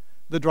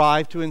 the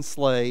drive to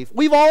enslave.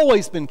 We've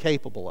always been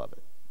capable of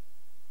it.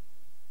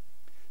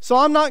 So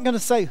I'm not going to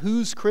say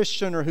who's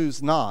Christian or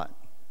who's not.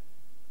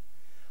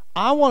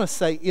 I want to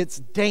say it's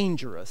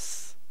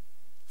dangerous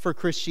for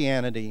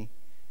Christianity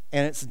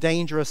and it's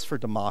dangerous for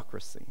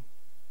democracy.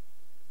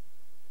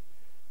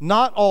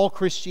 Not all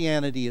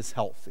Christianity is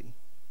healthy,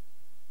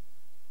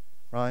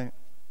 right?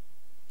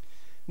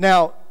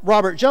 Now,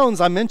 Robert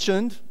Jones,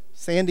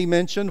 Sandy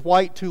mentioned,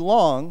 White Too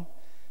Long,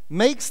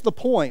 makes the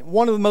point,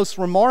 one of the most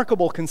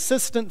remarkable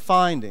consistent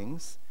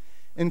findings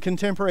in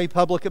contemporary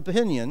public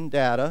opinion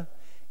data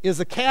is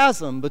a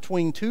chasm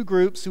between two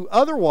groups who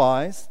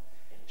otherwise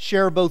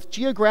share both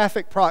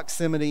geographic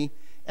proximity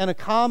and a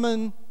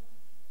common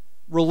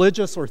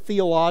religious or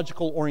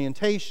theological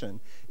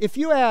orientation. If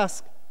you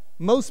ask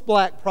most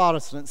black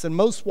Protestants and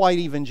most white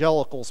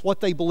evangelicals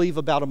what they believe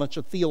about a bunch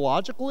of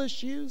theological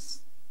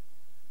issues,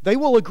 they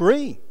will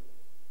agree.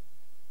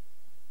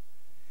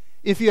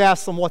 If you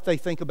ask them what they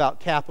think about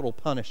capital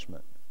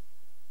punishment,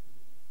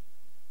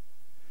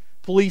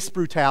 police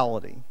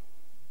brutality,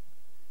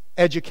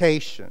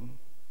 education,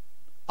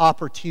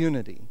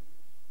 opportunity,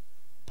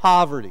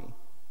 poverty,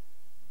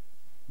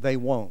 they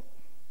won't.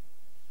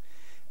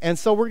 And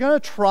so we're going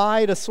to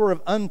try to sort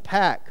of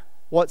unpack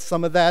what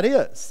some of that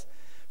is.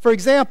 For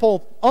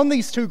example, on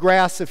these two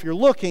graphs, if you're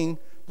looking,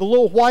 the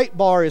little white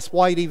bar is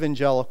white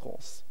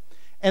evangelicals.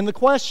 And the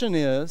question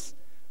is,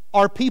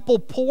 are people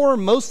poor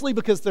mostly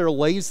because they're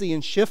lazy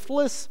and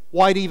shiftless?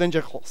 White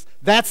evangelicals.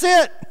 That's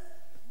it.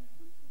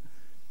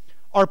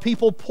 Are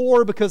people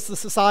poor because the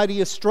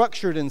society is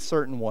structured in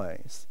certain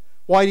ways?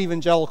 White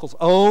evangelicals.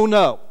 Oh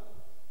no.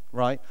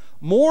 Right?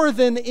 More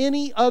than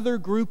any other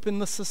group in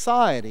the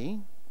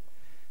society.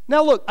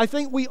 Now look, I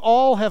think we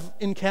all have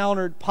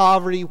encountered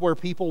poverty where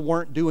people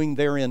weren't doing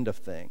their end of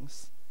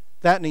things.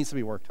 That needs to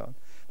be worked on.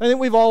 I think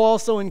we've all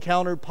also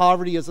encountered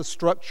poverty as a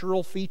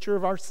structural feature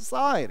of our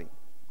society.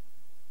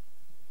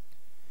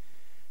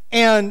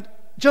 And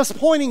just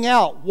pointing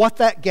out what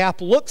that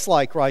gap looks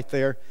like right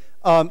there,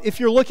 if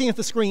you're looking at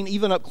the screen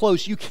even up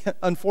close, you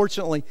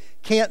unfortunately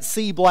can't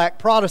see black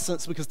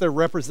Protestants because they're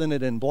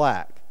represented in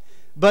black.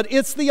 But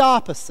it's the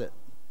opposite,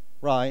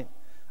 right,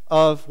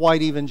 of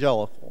white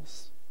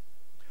evangelicals.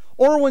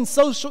 Or when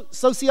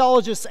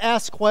sociologists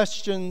ask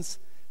questions,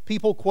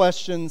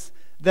 questions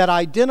that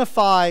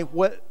identify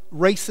what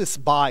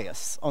racist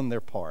bias on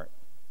their part.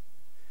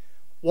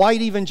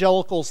 White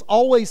evangelicals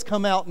always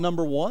come out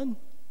number one.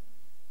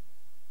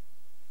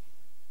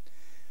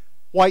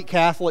 White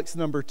Catholics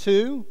number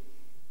two.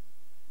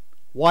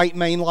 White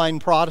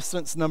mainline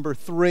Protestants number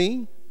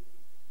three.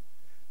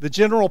 The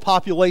general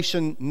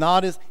population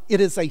not as, it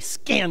is a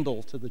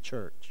scandal to the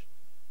church.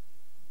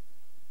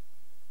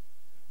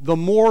 The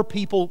more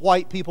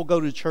white people go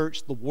to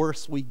church, the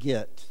worse we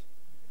get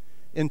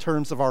in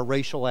terms of our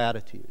racial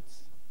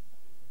attitudes.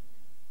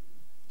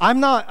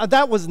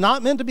 That was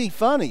not meant to be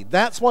funny.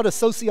 That's what a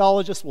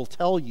sociologist will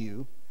tell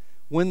you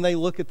when they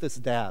look at this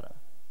data.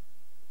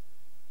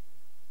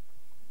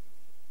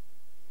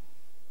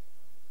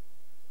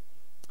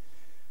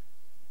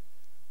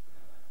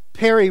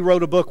 Perry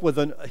wrote a book with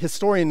a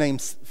historian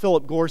named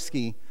Philip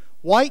Gorski.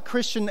 White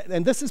Christian,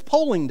 and this is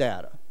polling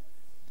data,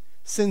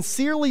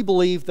 sincerely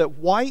believe that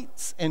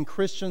whites and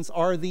Christians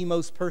are the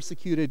most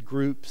persecuted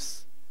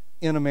groups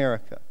in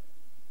America.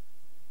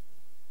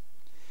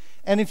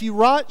 And if you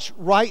watch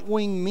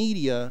right-wing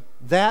media,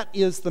 that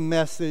is the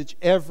message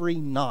every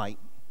night.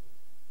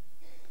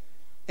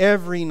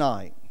 Every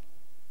night.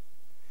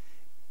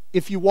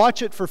 If you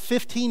watch it for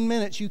 15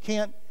 minutes, you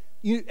can't...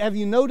 have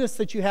you noticed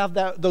that you have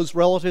those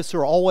relatives who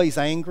are always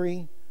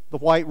angry? The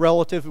white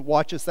relative who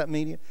watches that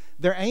media?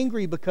 They're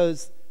angry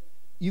because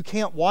you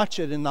can't watch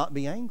it and not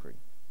be angry.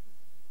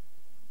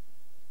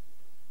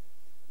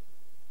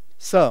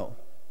 So,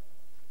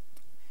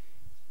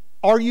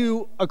 are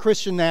you a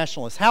Christian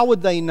nationalist? How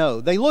would they know?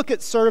 They look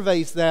at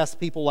surveys that ask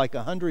people like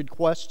 100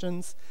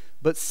 questions,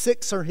 but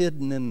 6 are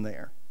hidden in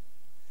there.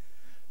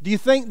 Do you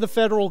think the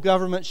federal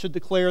government should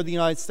declare the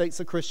United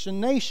States a Christian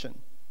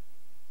nation?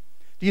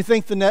 Do you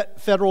think the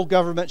federal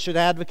government should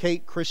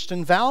advocate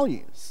Christian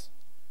values?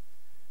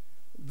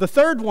 The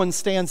third one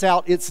stands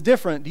out. It's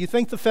different. Do you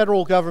think the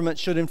federal government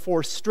should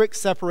enforce strict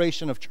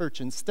separation of church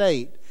and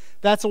state?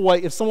 That's a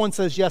way, if someone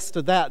says yes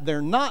to that,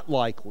 they're not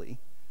likely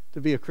to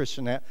be a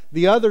Christian.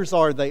 The others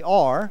are, they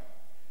are.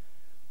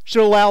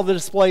 Should allow the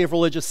display of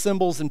religious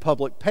symbols in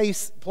public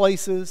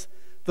places.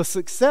 The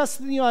success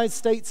of the United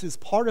States is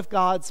part of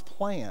God's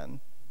plan.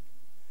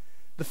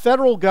 The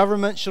federal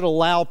government should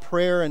allow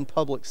prayer in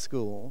public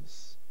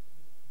schools.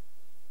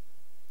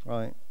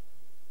 Right?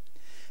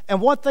 And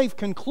what they've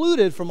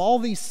concluded from all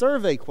these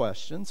survey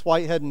questions,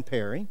 Whitehead and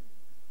Perry,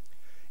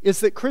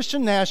 is that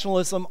Christian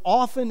nationalism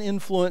often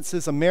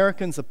influences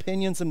Americans'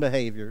 opinions and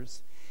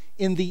behaviors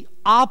in the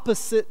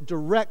opposite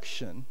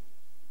direction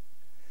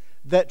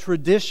that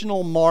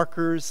traditional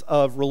markers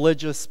of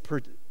religious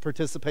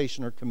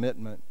participation or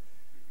commitment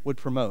would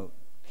promote.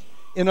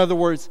 In other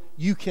words,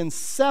 you can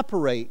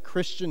separate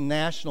Christian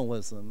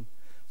nationalism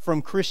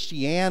from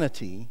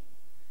Christianity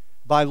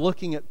by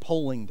looking at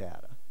polling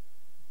data.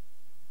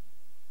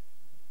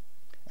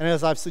 And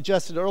as I've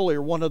suggested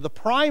earlier, one of the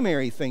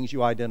primary things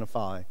you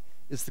identify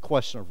is the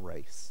question of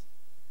race.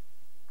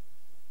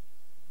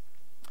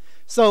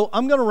 So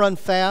I'm going to run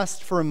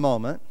fast for a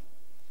moment.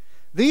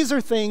 These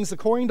are things,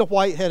 according to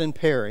Whitehead and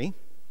Perry,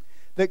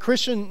 that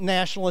Christian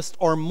nationalists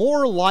are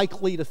more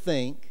likely to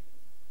think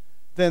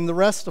than the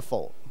rest of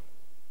folk.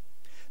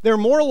 They're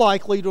more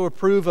likely to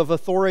approve of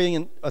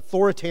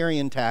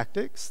authoritarian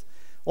tactics,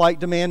 like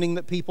demanding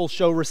that people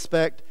show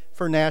respect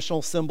for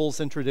national symbols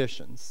and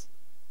traditions.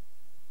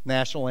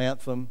 National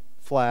anthem,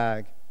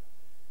 flag.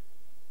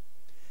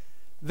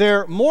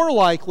 They're more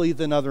likely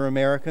than other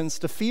Americans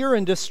to fear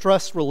and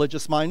distrust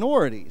religious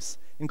minorities,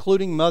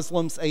 including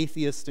Muslims,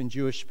 atheists, and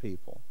Jewish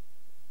people.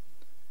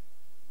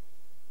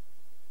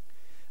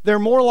 They're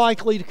more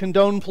likely to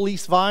condone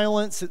police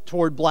violence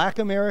toward black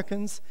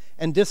Americans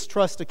and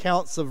distrust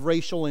accounts of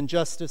racial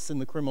injustice in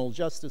the criminal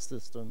justice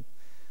system.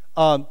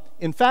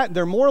 In fact,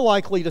 they're more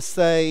likely to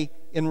say,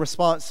 in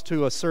response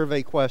to a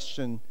survey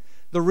question,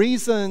 the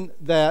reason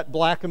that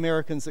black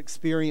Americans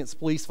experience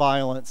police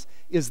violence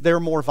is they're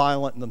more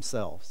violent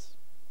themselves.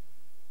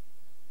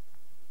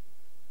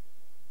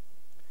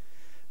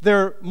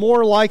 They're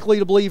more likely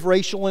to believe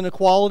racial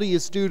inequality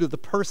is due to the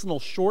personal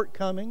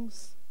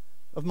shortcomings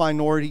of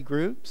minority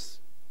groups.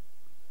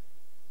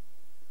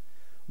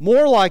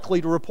 More likely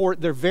to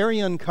report they're very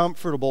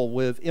uncomfortable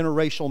with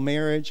interracial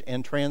marriage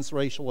and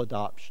transracial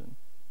adoption.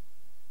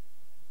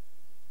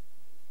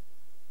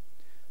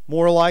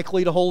 More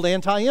likely to hold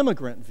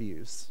anti-immigrant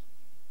views.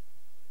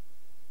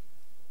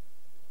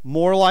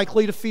 More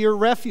likely to fear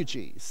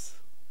refugees.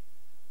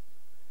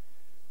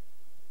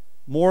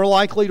 More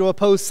likely to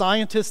oppose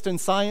scientists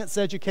and science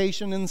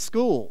education in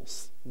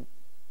schools.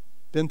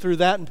 Been through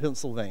that in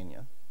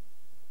Pennsylvania.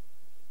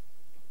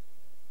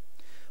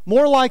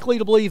 More likely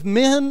to believe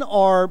men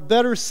are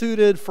better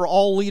suited for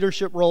all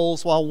leadership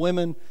roles while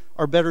women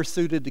are better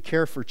suited to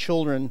care for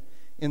children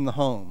in the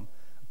home.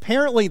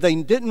 Apparently, they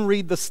didn't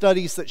read the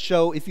studies that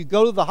show if you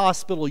go to the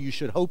hospital, you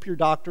should hope your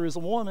doctor is a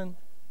woman.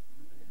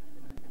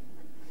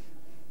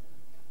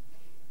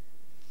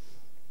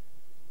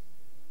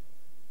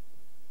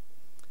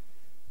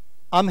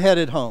 I'm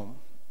headed home.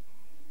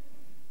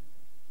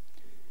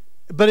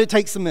 But it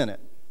takes a minute.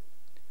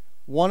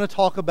 Want to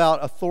talk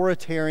about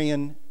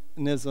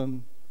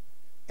authoritarianism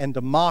and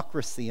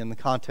democracy in the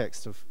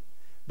context of...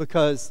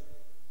 Because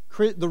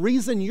the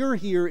reason you're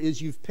here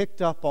is you've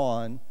picked up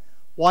on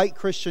white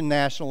Christian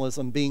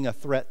nationalism being a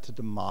threat to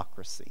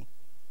democracy.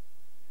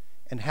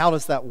 And how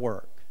does that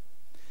work?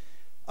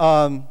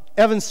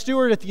 Evan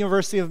Stewart at the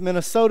University of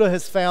Minnesota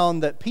has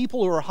found that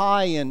people who are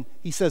high in,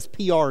 he says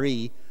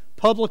PRE,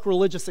 public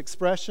religious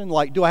expression,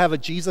 like, do I have a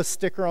Jesus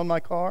sticker on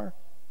my car?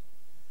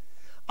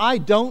 I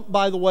don't,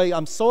 by the way.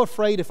 I'm so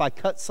afraid if I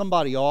cut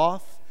somebody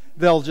off,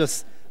 they'll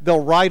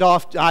write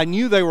off. I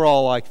knew they were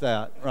all like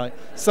that, right?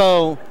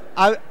 So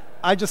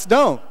I just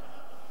don't.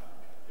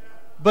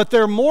 But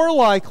they're more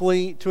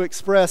likely to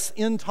express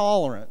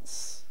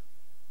intolerance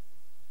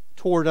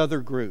toward other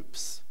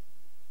groups,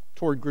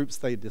 toward groups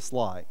they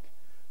dislike.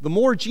 The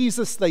more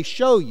Jesus they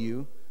show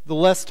you, the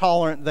less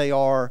tolerant they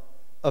are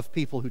of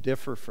people who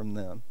differ from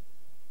them.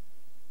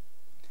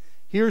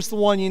 Here's the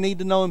one you need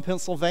to know in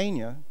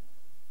Pennsylvania.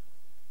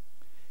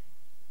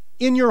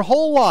 In your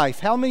whole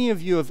life, how many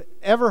of you have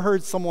ever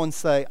heard someone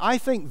say, I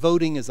think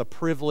voting is a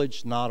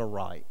privilege, not a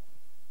right?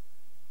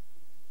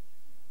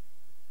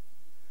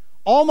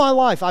 All my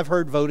life, I've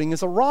heard voting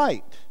is a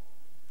right.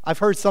 I've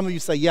heard some of you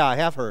say, yeah, I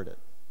have heard it.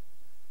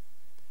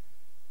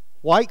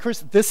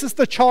 This is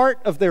the chart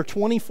of their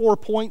 24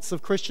 points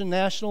of Christian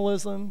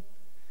nationalism.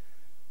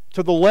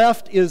 To the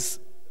left is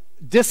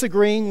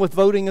disagreeing with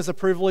voting as a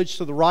privilege.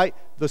 To the right,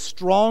 the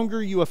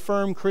stronger you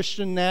affirm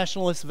Christian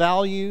nationalist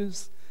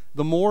values,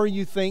 the more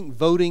you think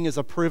voting is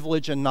a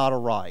privilege and not a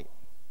right.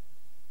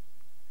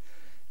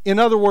 In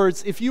other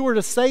words, if you were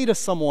to say to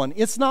someone,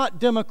 it's not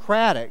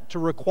democratic to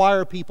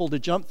require people to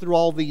jump through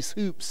all these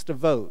hoops to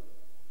vote.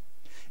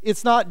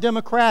 It's not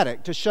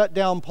democratic to shut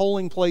down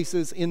polling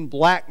places in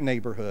black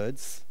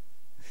neighborhoods.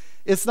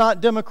 It's not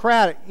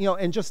democratic,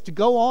 and just to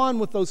go on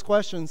with those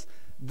questions,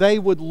 they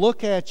would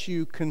look at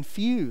you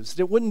confused.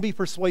 It wouldn't be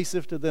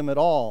persuasive to them at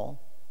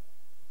all,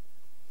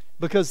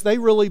 because they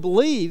really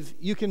believe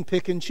you can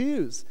pick and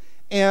choose.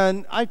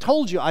 And I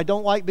told you, I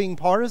don't like being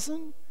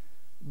partisan,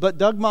 but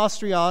Doug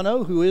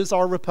Mastriano, who is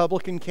our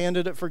Republican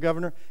candidate for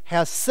governor,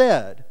 has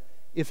said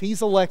if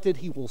he's elected,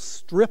 he will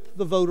strip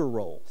the voter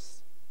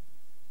rolls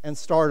and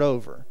start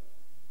over.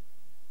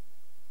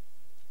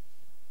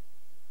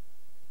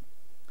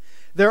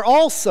 They're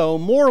also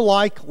more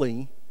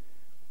likely,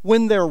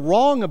 when they're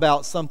wrong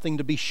about something,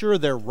 to be sure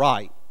they're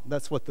right.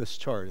 That's what this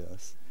chart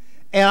is.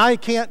 And I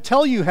can't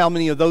tell you how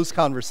many of those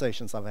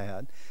conversations I've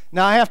had.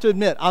 Now, I have to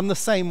admit, I'm the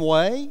same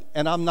way,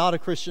 and I'm not a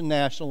Christian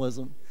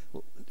nationalist,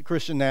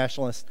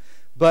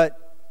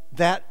 but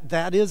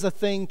that is a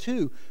thing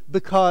too,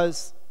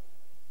 because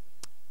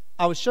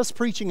I was just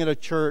preaching at a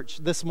church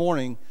this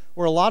morning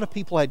where a lot of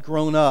people had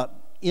grown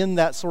up in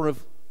that sort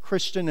of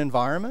Christian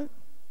environment,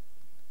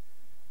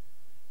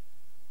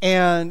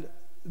 and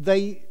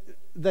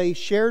they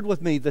shared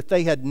with me that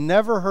they had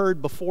never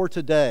heard before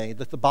today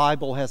that the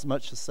Bible has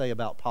much to say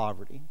about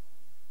poverty.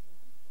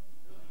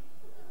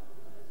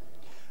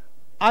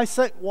 I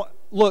say,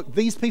 look,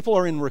 these people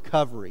are in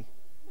recovery.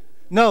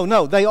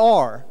 No, they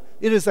are.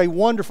 It is a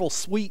wonderful,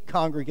 sweet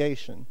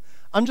congregation.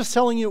 I'm just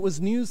telling you it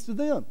was news to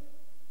them,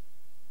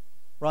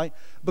 right?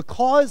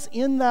 Because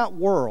in that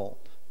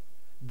world,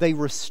 they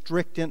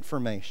restrict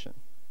information.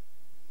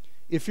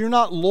 If you're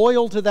not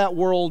loyal to that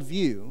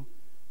worldview,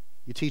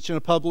 you teach in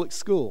a public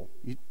school,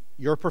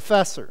 you're a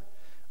professor,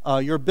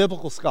 you're a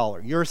biblical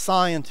scholar, you're a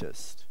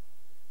scientist,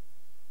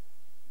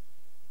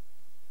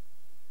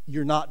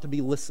 you're not to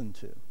be listened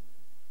to,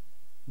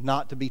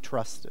 not to be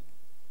trusted.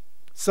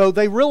 So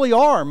they really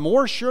are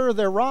more sure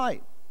they're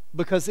right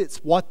because it's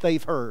what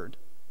they've heard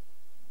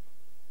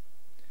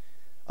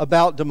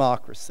about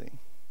democracy.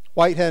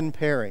 Whitehead and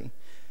Perry.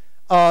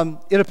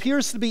 It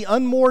appears to be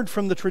unmoored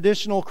from the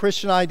traditional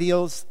Christian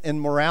ideals and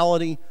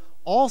morality,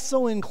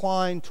 also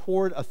inclined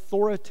toward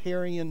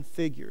authoritarian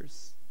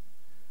figures.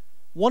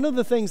 One of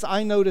the things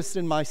I noticed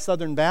in my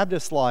Southern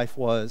Baptist life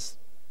was,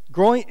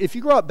 if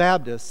you grow up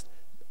Baptist,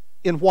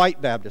 in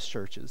white Baptist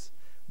churches,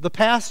 the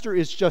pastor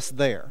is just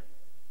there,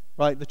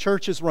 right? The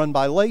church is run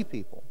by lay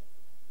people.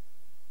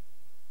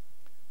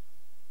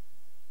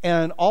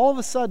 And all of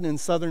a sudden in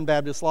Southern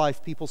Baptist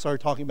life, people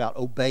started talking about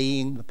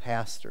obeying the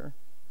pastor,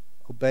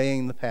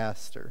 obeying the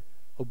pastor,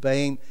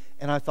 obeying.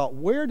 And I thought,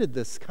 where did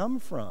this come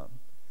from?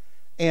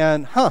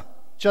 And,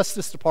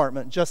 Justice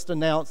Department just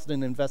announced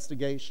an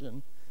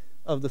investigation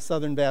of the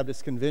Southern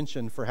Baptist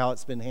Convention for how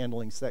it's been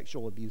handling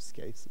sexual abuse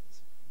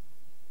cases.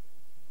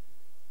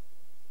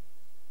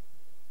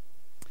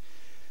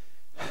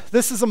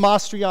 This is a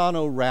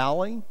Mastriano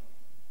rally.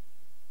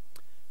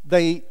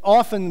 They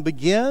often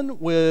begin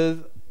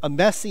with a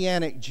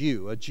Messianic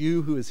Jew, a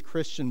Jew who is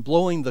Christian,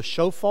 blowing the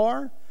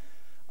shofar,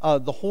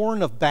 the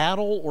horn of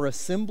battle or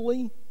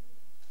assembly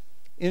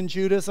in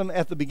Judaism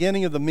at the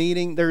beginning of the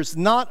meeting. There's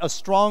not a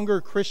stronger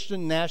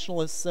Christian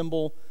nationalist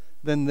symbol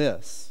than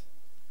this.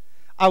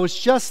 I was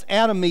just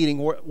at a meeting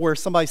where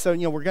somebody said,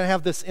 we're going to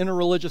have this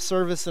interreligious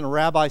service, and a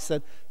rabbi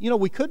said,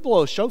 we could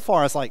blow a shofar.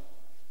 I was like,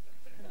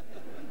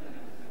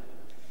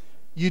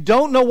 you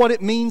don't know what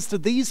it means to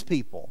these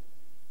people.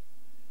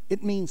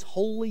 It means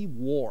holy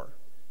war.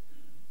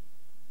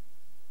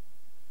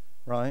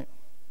 Right?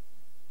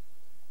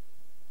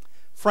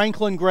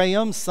 Franklin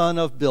Graham, son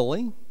of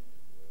Billy,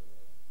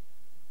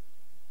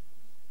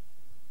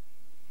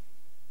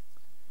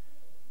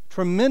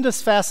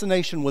 tremendous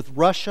fascination with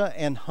Russia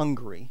and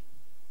Hungary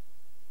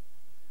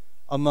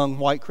among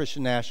white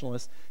Christian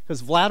nationalists,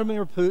 because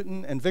Vladimir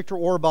Putin and Viktor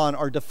Orban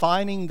are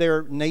defining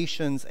their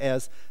nations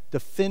as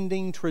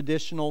defending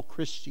traditional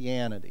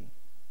Christianity.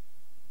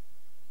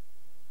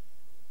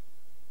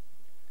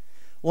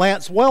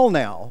 Lance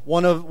Wellnow,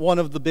 one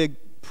of the big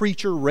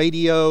preacher,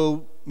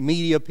 radio,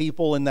 media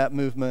people in that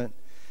movement,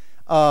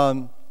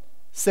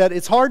 said,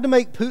 it's hard to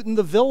make Putin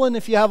the villain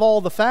if you have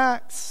all the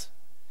facts.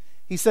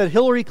 He said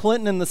Hillary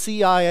Clinton and the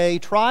CIA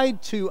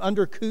tried to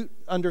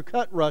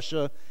undercut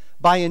Russia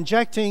by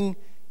injecting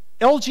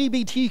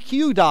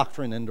LGBTQ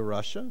doctrine into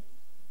Russia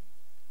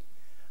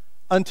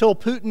until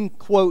Putin,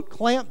 quote,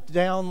 clamped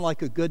down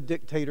like a good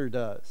dictator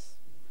does.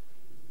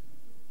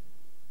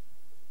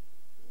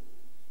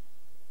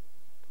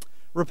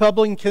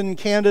 Republican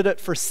candidate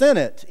for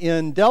Senate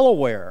in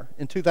Delaware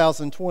in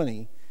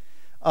 2020,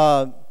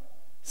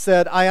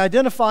 said, I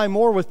identify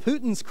more with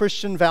Putin's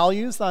Christian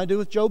values than I do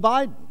with Joe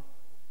Biden.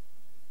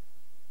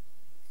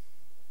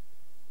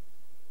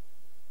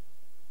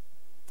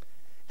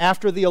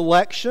 After the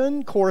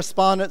election,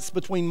 correspondence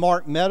between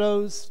Mark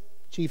Meadows,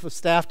 Chief of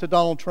Staff to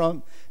Donald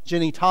Trump,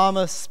 Jenny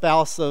Thomas,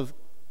 spouse of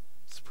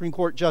Supreme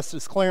Court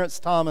Justice Clarence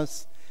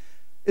Thomas,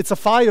 it's a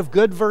fight of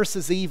good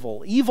versus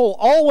evil. Evil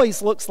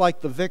always looks like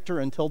the victor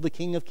until the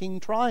King of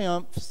Kings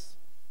triumphs.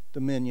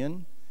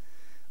 Dominion.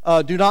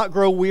 Do not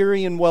grow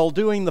weary in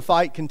well-doing. The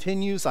fight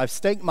continues. I've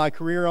staked my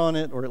career on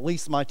it, or at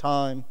least my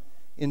time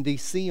in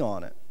D.C.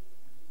 on it.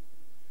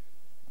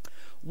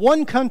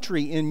 One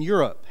country in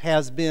Europe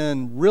has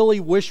been really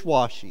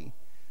wish-washy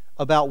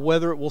about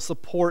whether it will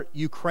support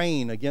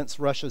Ukraine against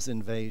Russia's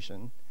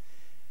invasion.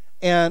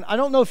 And I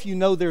don't know if you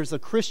know there's a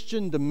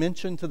Christian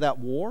dimension to that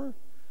war.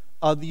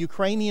 The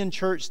Ukrainian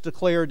church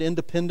declared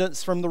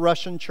independence from the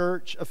Russian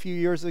church a few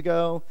years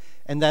ago,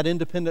 and that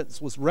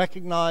independence was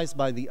recognized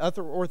by the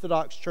other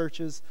Orthodox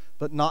churches,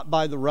 but not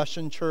by the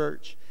Russian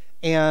church.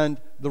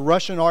 And the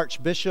Russian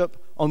archbishop,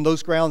 on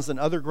those grounds and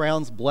other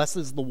grounds,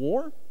 blesses the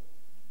war.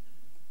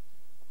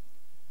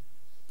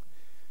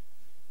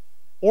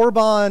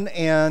 Orban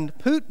and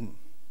Putin.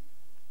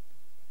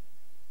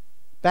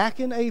 Back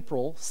in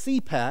April,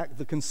 CPAC,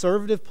 the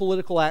Conservative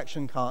Political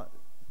Action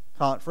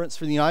Conference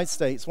for the United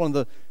States, one of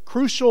the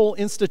crucial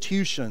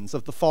institutions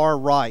of the far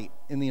right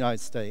in the United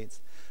States,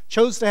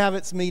 chose to have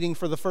its meeting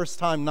for the first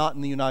time not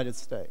in the United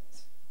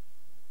States,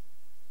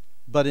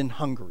 but in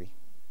Hungary.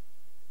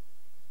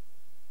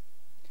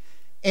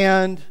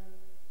 And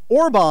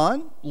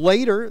Orban,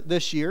 later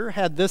this year,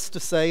 had this to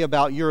say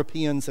about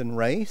Europeans and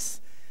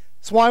race.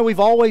 It's why we've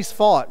always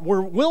fought.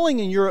 We're willing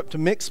in Europe to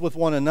mix with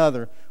one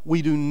another.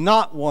 We do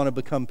not want to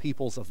become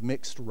peoples of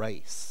mixed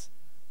race.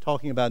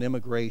 Talking about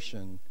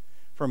immigration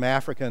from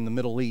Africa and the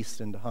Middle East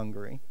into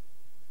Hungary.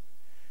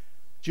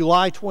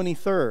 July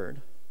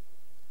 23rd.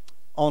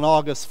 On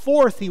August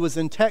 4th, he was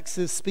in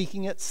Texas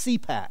speaking at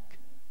CPAC,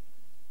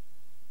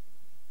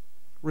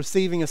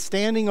 receiving a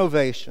standing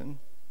ovation.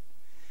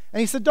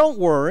 And he said, don't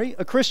worry,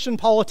 a Christian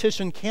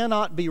politician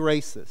cannot be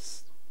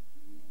racist.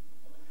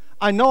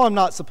 I know I'm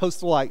not supposed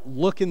to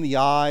look in the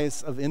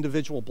eyes of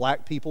individual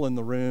black people in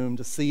the room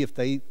to see if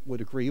they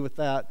would agree with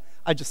that.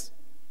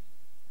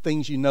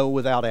 Things you know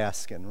without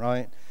asking,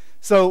 right?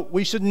 So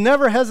we should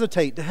never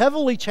hesitate to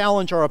heavily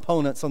challenge our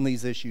opponents on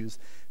these issues.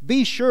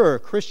 Be sure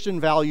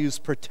Christian values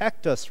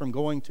protect us from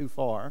going too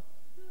far.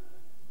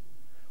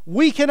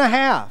 Week and a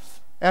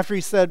half after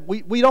he said,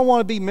 we don't want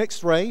to be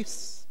mixed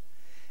race,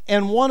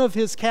 and one of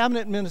his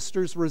cabinet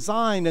ministers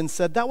resigned and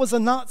said that was a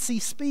Nazi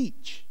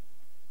speech.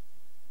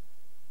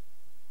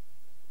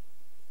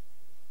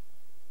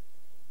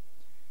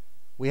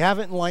 We have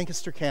it in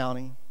Lancaster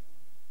County.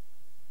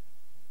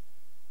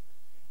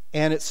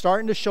 And it's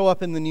starting to show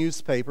up in the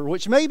newspaper,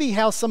 which may be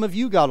how some of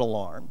you got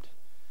alarmed,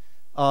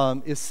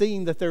 is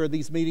seeing that there are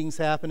these meetings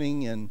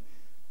happening in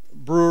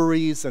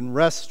breweries and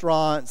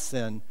restaurants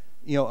and,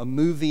 a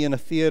movie and a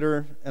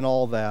theater and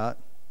all that.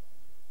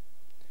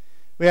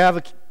 We have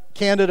a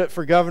candidate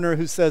for governor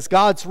who says,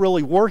 God's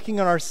really working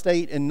in our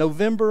state. In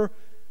November,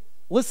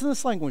 listen to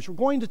this language, we're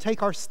going to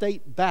take our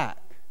state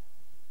back.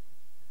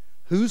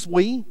 Who's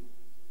we?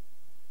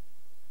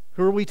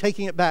 Who are we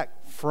taking it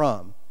back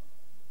from?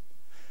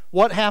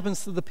 What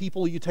happens to the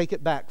people you take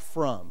it back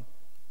from?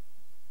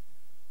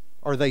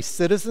 Are they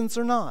citizens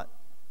or not?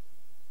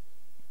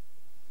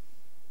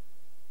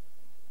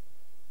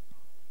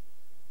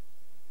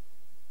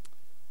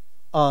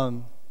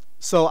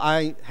 So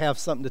I have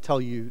something to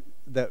tell you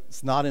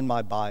that's not in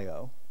my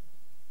bio.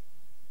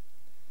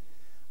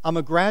 I'm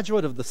a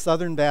graduate of the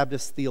Southern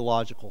Baptist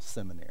Theological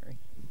Seminary.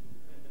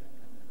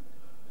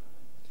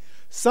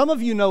 Some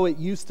of you know it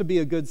used to be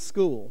a good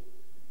school,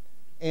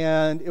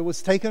 and it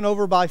was taken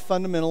over by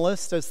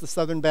fundamentalists as the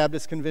Southern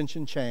Baptist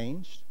Convention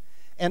changed,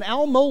 and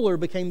Al Mohler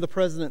became the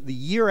president the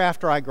year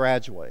after I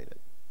graduated.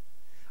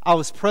 I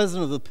was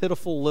president of the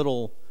pitiful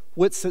little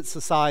Whitsitt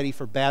Society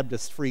for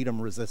Baptist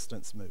Freedom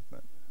Resistance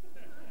movement.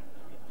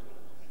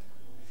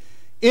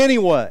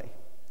 Anyway,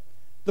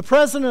 the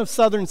president of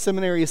Southern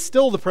Seminary is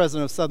still the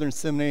president of Southern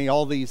Seminary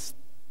all these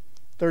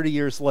 30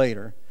 years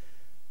later.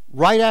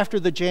 Right after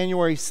the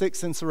January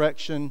 6th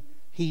insurrection,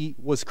 he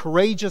was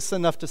courageous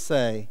enough to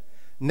say,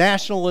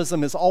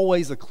 nationalism is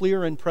always a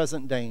clear and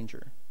present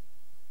danger.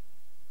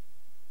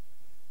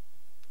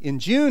 In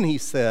June, he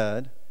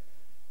said,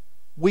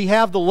 we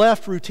have the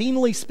left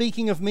routinely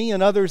speaking of me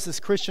and others as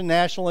Christian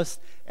nationalists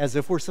as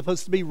if we're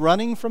supposed to be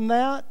running from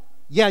that.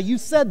 Yeah, you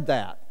said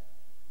that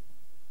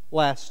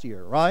last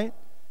year, right?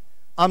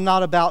 I'm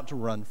not about to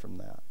run from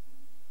that.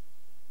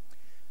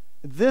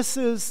 This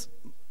is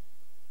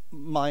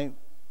my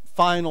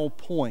final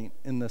point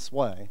in this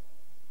way.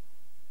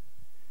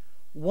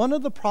 One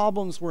of the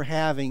problems we're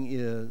having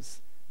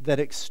is that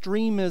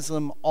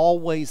extremism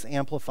always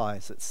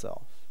amplifies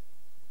itself.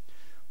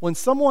 When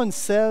someone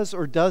says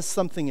or does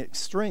something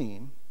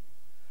extreme,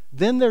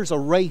 then there's a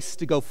race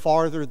to go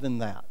farther than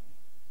that.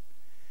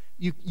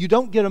 You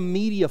don't get a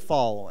media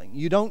following.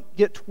 You don't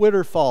get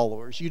Twitter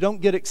followers. You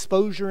don't get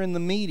exposure in the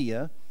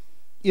media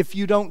if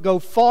you don't go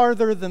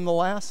farther than the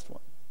last one.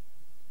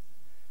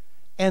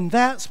 And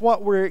that's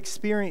what we're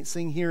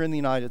experiencing here in the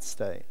United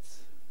States.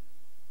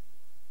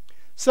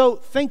 So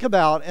think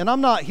about, and I'm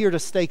not here to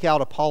stake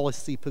out a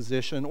policy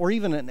position or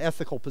even an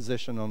ethical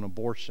position on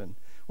abortion,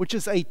 which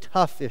is a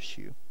tough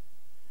issue.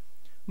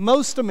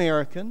 Most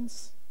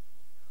Americans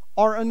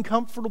are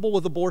uncomfortable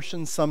with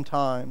abortion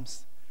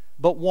sometimes,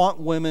 but want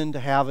women to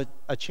have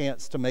a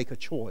chance to make a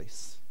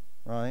choice,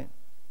 right?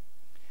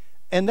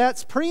 And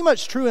that's pretty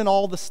much true in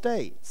all the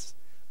states.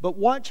 But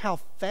watch how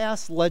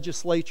fast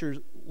legislatures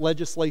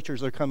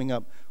are coming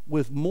up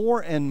with more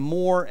and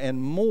more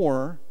and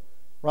more,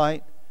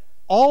 right?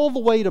 All the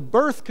way to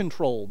birth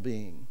control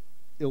being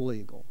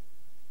illegal.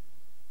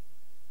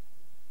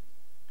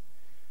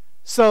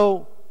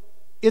 So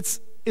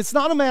it's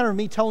not a matter of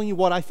me telling you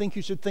what I think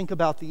you should think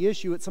about the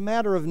issue. It's a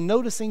matter of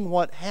noticing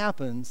what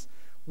happens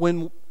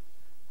when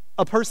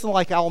a person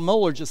like Al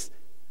Mohler just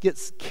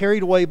gets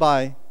carried away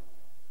by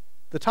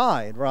the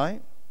tide,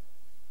 right?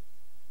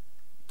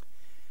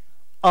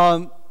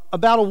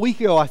 About a week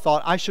ago, I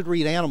thought I should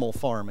read Animal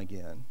Farm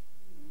again.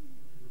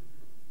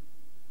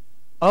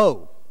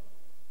 Oh,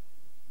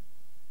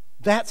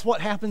 that's what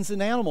happens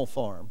in Animal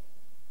Farm.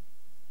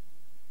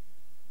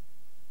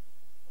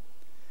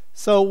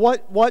 So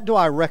what do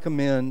I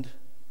recommend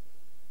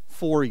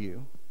for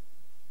you?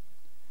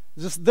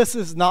 This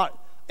is not,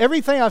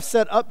 everything I've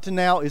said up to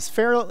now is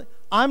fairly,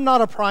 I'm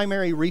not a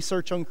primary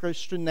researcher on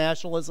Christian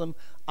nationalism.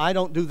 I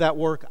don't do that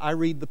work. I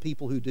read the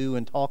people who do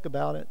and talk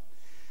about it.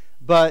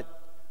 But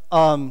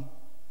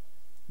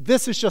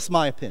this is just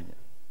my opinion.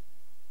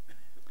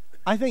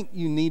 I think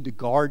you need to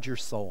guard your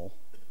soul.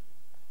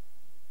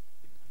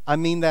 I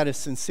mean that as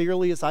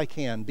sincerely as I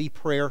can. Be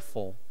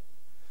prayerful.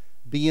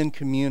 Be in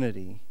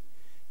community.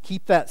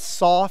 Keep that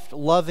soft,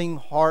 loving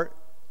heart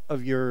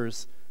of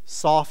yours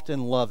soft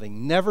and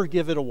loving. Never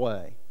give it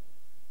away.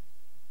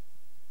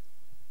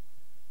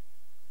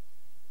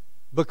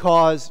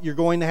 Because you're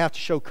going to have to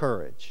show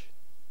courage.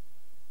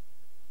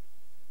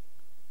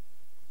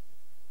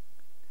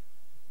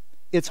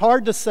 It's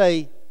hard to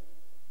say,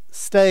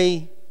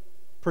 stay,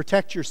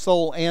 protect your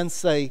soul, and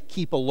say,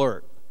 keep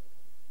alert.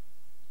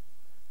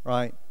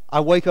 Right?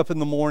 I wake up in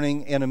the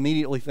morning and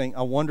immediately think,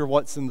 I wonder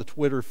what's in the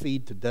Twitter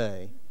feed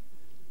today.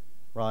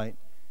 Right?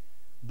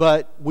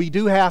 But we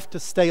do have to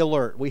stay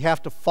alert. We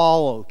have to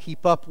follow,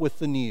 keep up with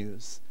the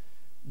news,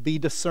 be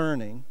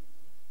discerning.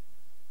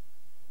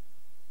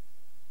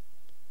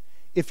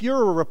 If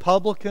you're a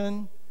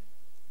Republican,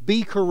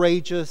 be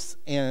courageous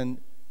and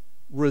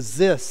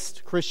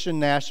resist Christian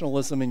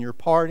nationalism in your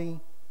party.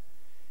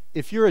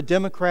 If you're a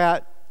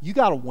Democrat, you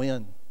got to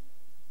win.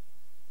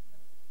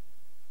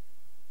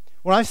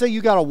 When I say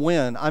you got to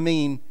win, I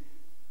mean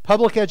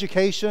public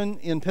education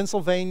in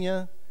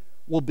Pennsylvania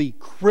will be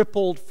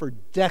crippled for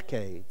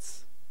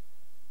decades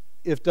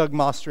if Doug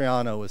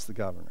Mastriano is the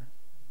governor.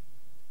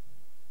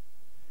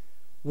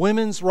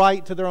 Women's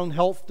right to their own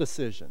health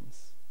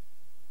decisions,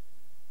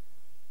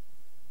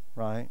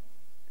 right?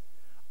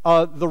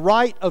 The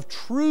right of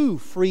true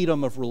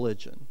freedom of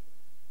religion.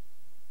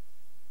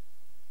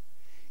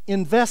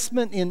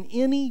 Investment in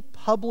any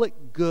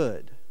public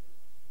good.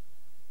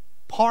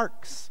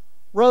 Parks,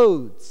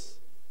 roads.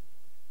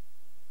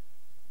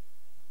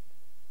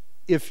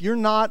 If you're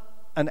not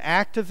an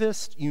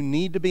activist, you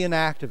need to be an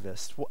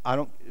activist.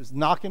 It's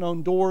knocking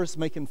on doors,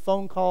 making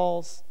phone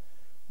calls.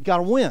 You got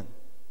to win.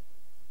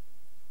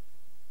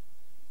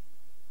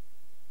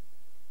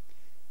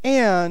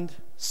 And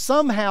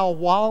somehow,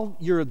 while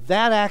you're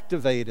that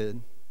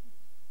activated,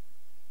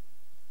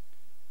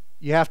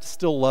 you have to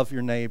still love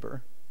your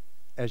neighbor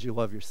as you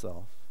love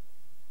yourself.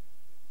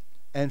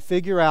 And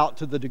figure out,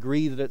 to the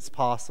degree that it's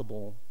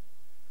possible,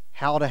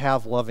 how to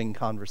have loving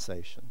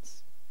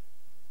conversations.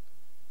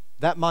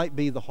 That might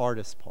be the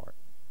hardest part.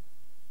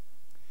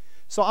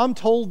 So I'm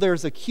told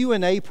there's a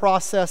Q&A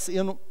process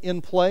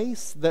in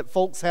place, that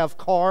folks have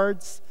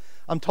cards.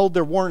 I'm told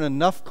there weren't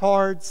enough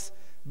cards,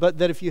 but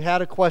that if you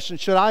had a question,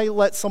 should I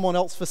let someone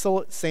else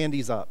facilitate?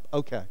 Sandy's up.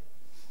 Okay.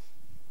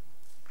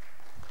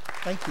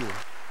 Thank you.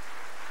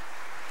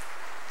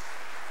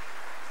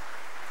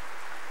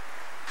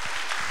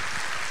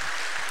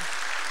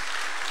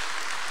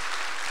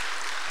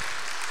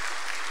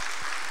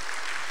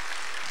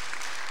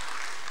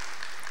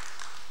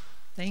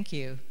 Thank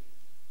you.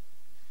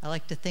 I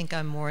like to think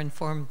I'm more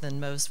informed than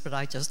most, but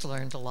I just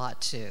learned a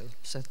lot too,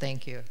 so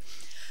thank you.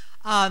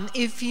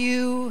 If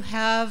you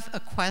have a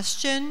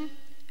question,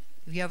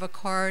 if you have a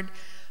card,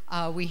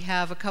 we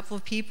have a couple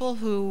of people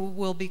who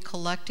will be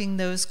collecting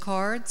those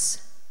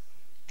cards,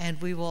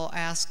 and we will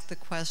ask the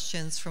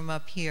questions from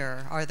up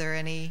here. Are there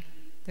any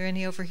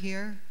over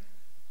here?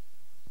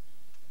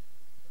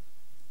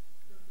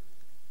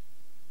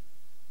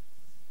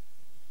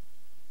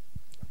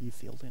 Are you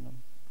fielding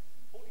them?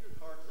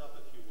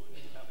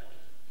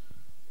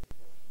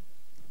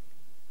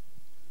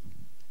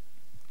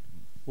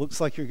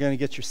 Looks like you're going to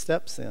get your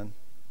steps in.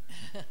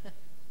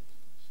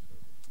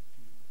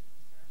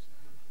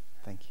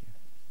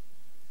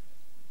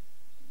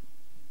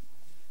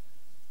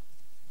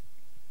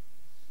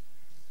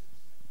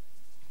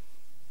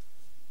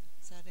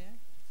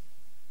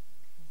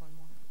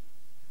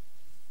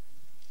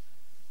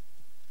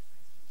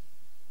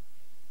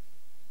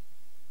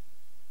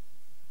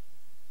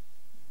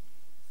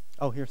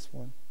 Oh, here's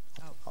one.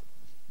 Oh.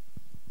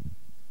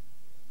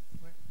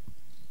 Where?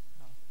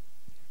 Oh.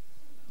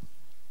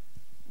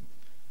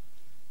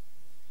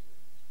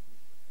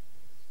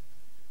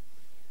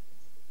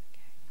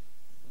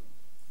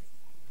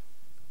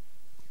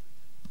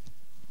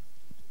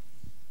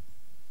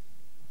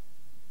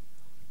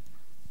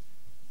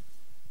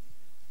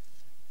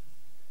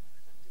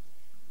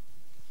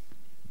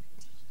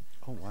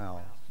 Oh,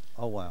 wow.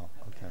 Oh, wow.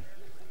 Okay. Let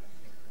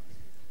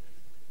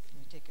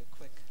me take a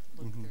quick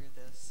look through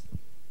this.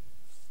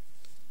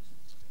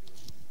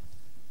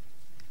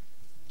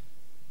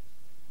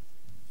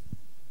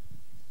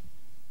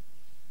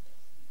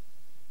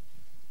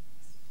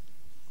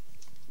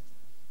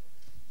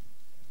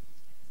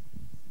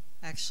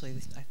 Actually,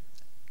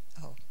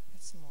 oh,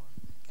 it's more,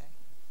 okay.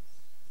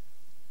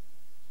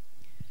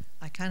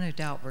 I kind of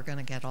doubt we're going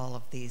to get all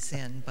of these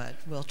in, but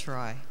we'll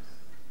try.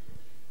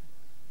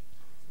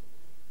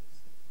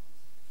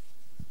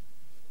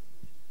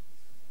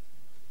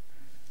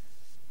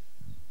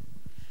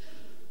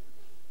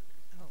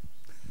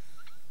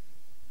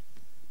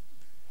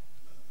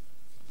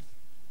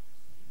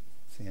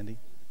 Sandy?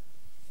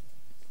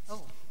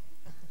 Oh.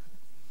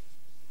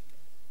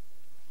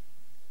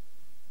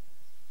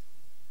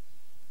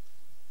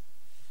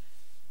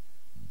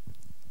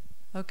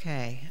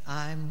 Okay,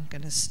 I'm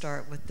going to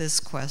start with this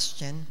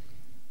question.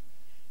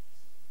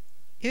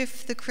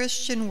 If the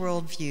Christian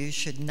worldview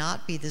should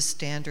not be the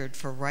standard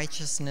for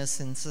righteousness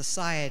in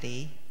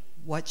society,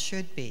 what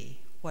should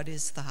be? What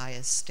is the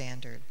highest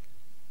standard?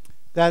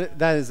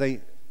 That is a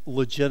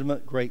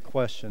legitimate, great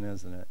question,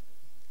 isn't it?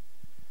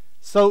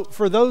 So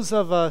for those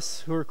of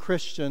us who are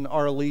Christian,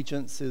 our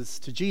allegiance is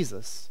to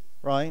Jesus,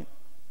 right?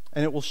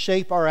 And it will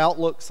shape our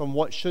outlooks on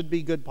what should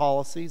be good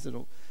policies. It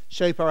will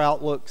shape our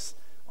outlooks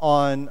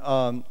on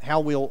how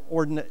we'll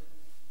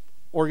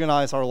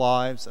organize our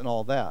lives and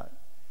all that.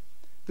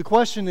 The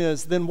question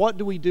is, then what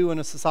do we do in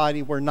a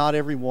society where not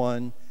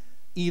everyone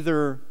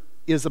either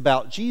is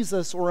about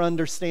Jesus or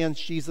understands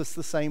Jesus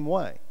the same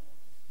way?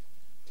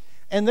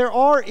 And there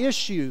are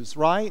issues,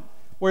 right,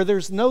 where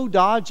there's no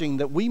dodging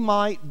that we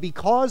might,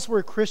 because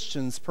we're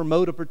Christians,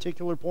 promote a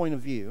particular point of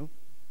view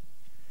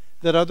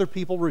that other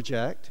people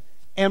reject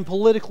and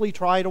politically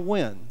try to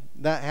win.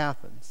 That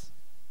happens.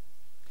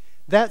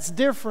 That's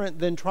different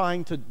than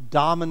trying to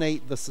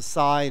dominate the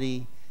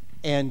society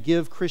and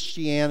give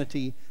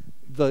Christianity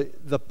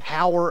the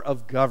power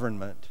of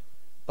government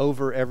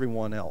over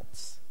everyone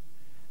else.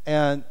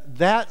 And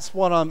that's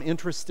what I'm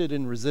interested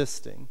in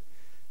resisting.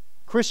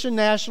 Christian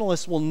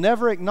nationalists will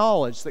never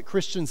acknowledge that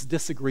Christians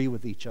disagree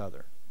with each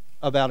other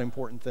about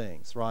important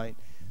things, right?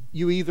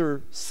 You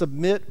either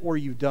submit or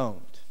you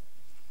don't.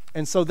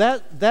 And so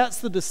that's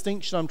the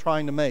distinction I'm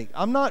trying to make.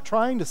 I'm not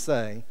trying to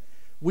say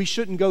we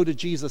shouldn't go to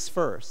Jesus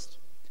first.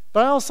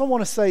 But I also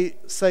want to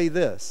say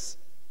this,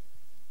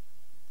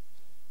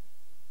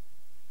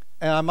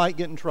 and I might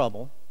get in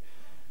trouble.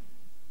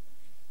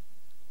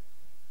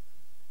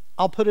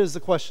 I'll put it as a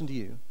question to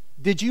you.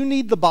 Did you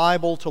need the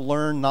Bible to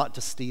learn not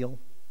to steal?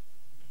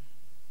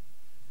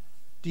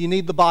 Do you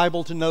need the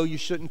Bible to know you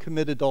shouldn't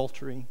commit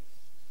adultery?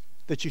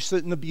 That you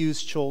shouldn't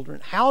abuse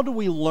children? How do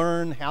we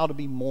learn how to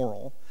be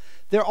moral?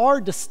 There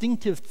are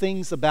distinctive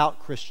things about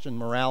Christian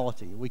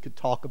morality. We could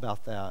talk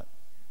about that.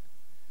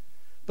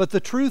 But the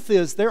truth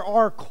is, there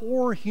are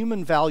core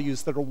human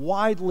values that are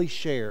widely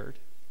shared.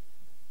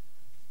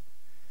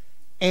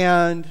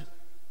 And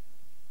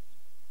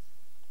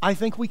I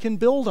think we can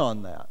build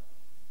on that.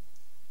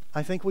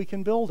 I think we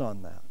can build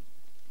on that.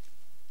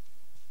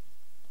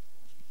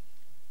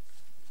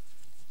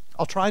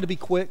 I'll try to be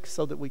quick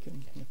so that we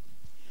can...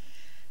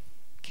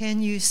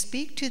 Can you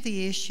speak to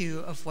the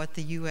issue of what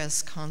the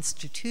U.S.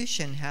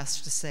 Constitution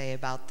has to say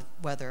about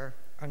whether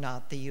or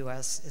not the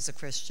U.S. is a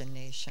Christian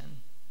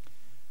nation?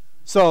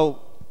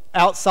 So,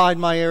 outside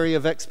my area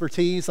of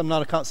expertise, I'm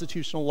not a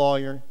constitutional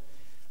lawyer.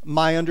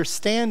 My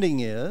understanding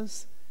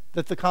is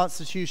that the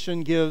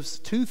Constitution gives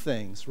two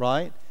things,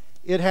 right?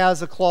 It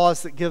has a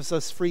clause that gives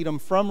us freedom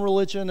from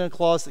religion and a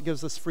clause that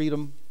gives us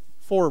freedom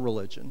for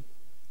religion.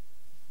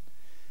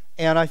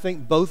 And I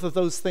think both of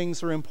those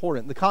things are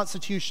important. The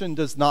Constitution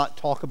does not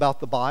talk about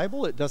the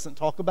Bible. It doesn't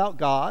talk about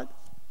God.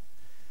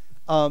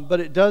 But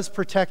it does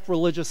protect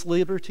religious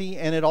liberty,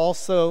 and it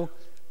also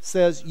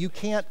says you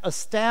can't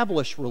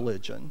establish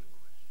religion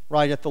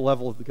right at the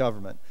level of the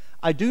government.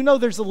 I do know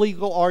there's a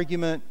legal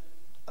argument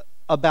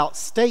about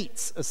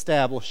states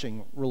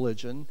establishing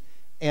religion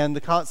and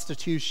the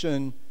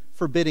Constitution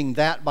forbidding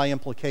that by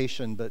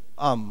implication, but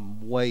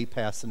I'm way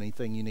past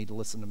anything you need to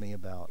listen to me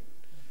about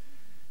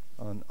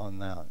on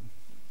that.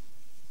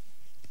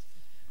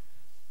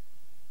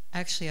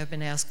 Actually, I've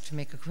been asked to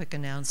make a quick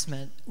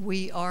announcement.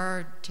 We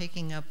are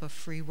taking up a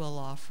free will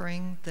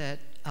offering that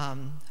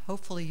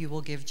hopefully you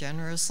will give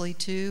generously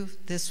to.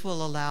 This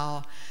will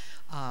allow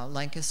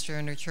Lancaster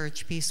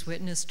Interchurch Peace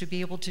Witness to be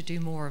able to do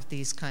more of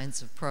these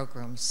kinds of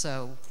programs,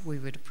 so we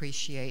would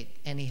appreciate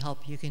any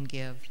help you can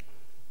give.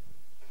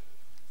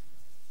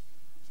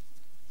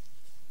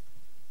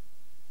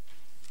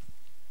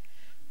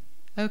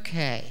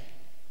 Okay.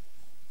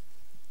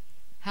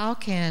 How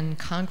can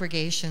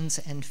congregations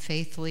and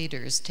faith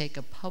leaders take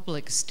a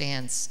public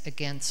stance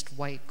against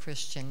white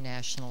Christian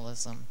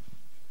nationalism?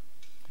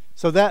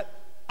 So that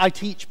I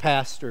teach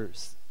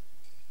pastors.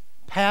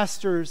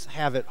 Pastors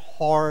have it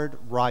hard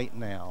right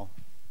now,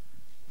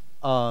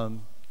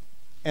 and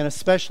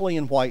especially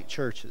in white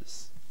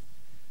churches,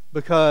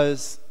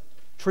 because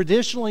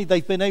traditionally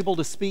they've been able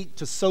to speak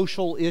to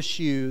social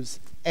issues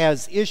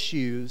as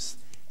issues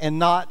and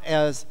not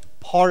as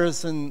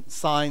partisan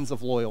signs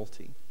of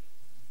loyalty,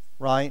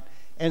 right?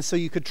 And so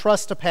you could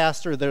trust a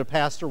pastor that a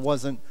pastor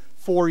wasn't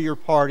for your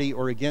party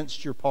or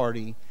against your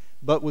party,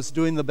 but was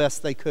doing the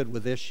best they could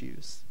with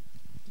issues.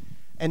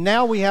 And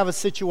now we have a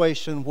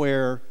situation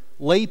where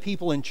lay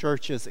people in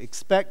churches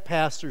expect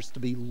pastors to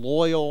be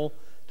loyal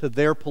to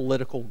their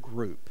political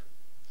group.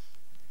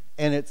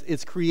 And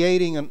it's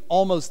creating an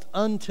almost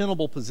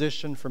untenable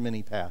position for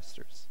many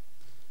pastors.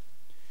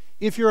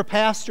 If you're a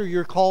pastor,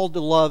 you're called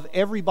to love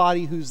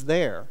everybody who's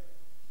there,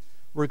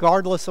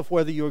 regardless of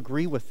whether you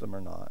agree with them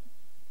or not.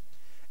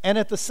 And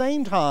at the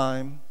same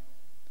time,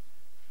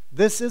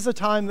 this is a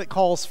time that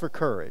calls for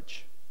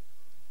courage.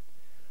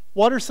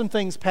 What are some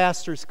things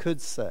pastors could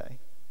say?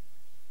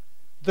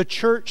 The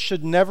church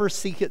should never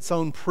seek its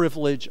own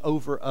privilege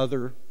over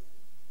other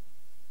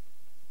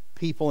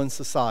people in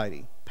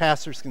society.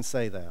 Pastors can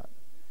say that.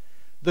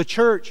 The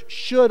church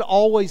should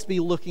always be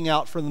looking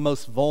out for the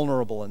most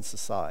vulnerable in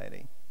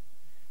society.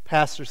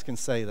 Pastors can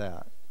say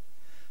that.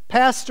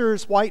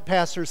 Pastors, white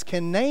pastors,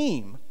 can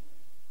name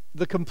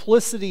the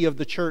complicity of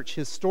the church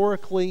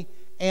historically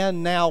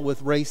and now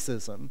with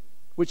racism,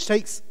 which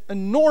takes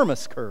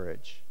enormous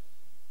courage.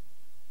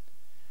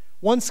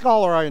 One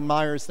scholar I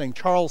admire is named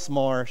Charles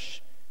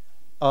Marsh.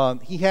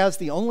 He has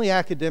the only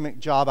academic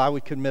job I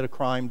would commit a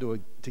crime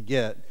to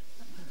get.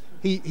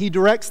 He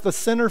directs the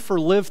Center for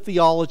Lived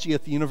Theology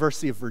at the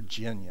University of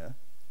Virginia.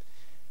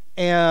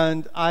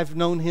 And I've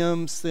known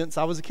him since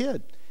I was a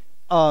kid.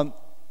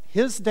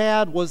 His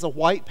dad was a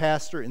white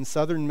pastor in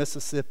southern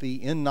Mississippi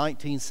in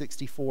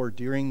 1964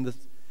 during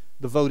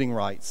the voting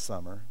rights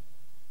summer.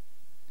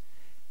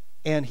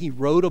 And he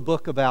wrote a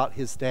book about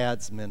his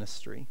dad's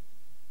ministry,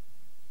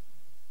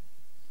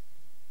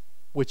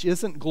 which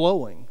isn't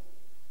glowing.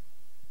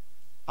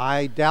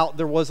 I doubt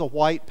there was a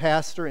white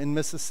pastor in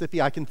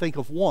Mississippi. I can think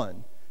of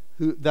one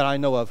that I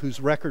know of whose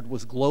record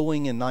was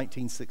glowing in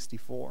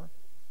 1964.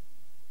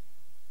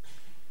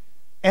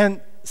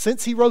 And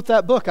since he wrote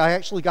that book, I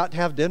actually got to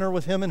have dinner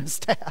with him and his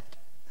dad.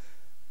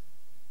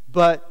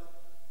 But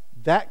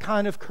that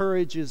kind of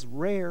courage is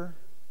rare.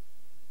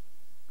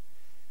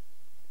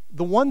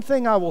 The one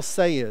thing I will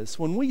say is,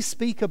 when we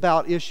speak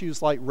about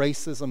issues like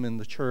racism in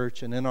the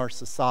church and in our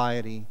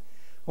society,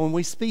 when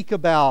we speak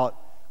about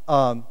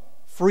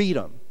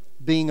freedom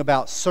being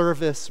about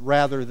service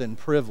rather than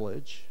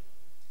privilege,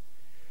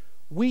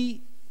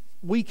 we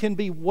can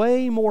be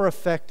way more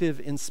effective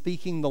in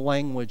speaking the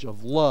language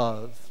of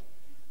love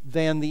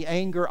than the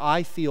anger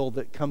I feel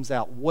that comes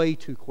out way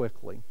too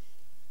quickly.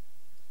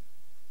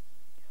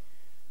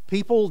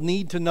 People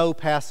need to know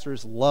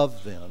pastors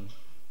love them.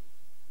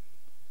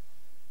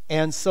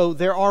 And so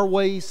there are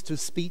ways to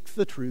speak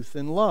the truth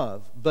in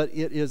love, but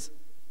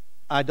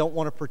I don't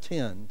want to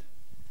pretend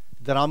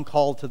that I'm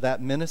called to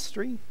that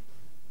ministry.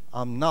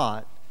 I'm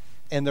not,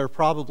 and there are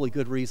probably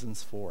good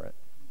reasons for it.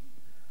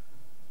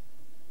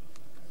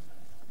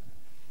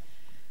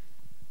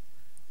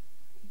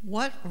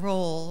 What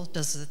role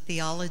does the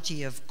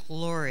theology of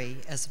glory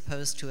as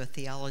opposed to a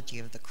theology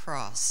of the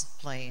cross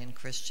play in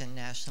Christian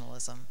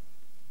nationalism?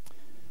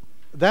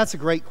 That's a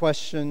great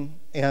question,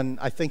 and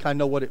I think I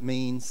know what it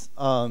means.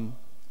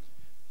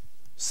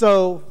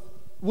 So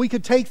we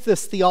could take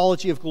this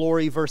theology of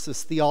glory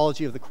versus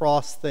theology of the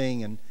cross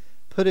thing and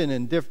put it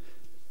in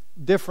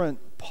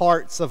different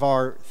parts of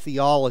our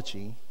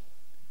theology,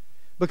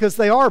 because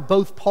they are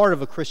both part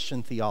of a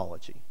Christian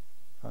theology,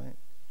 right?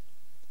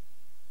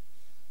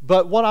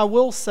 But what I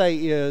will say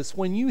is,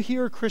 when you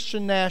hear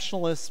Christian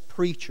nationalist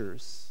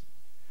preachers,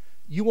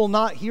 you will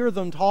not hear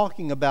them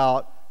talking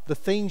about the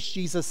things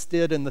Jesus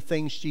did and the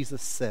things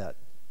Jesus said.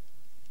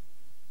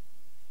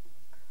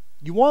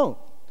 You won't.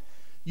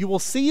 You will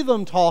see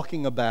them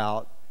talking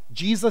about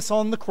Jesus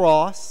on the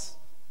cross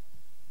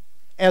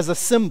as a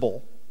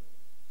symbol,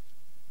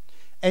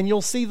 and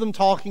you'll see them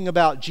talking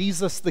about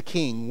Jesus the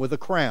King with a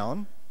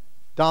crown,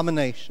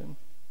 domination,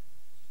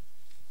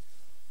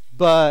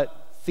 but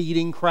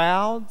feeding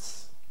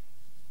crowds,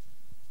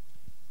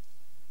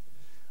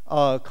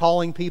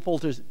 calling people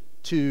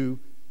to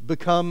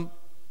become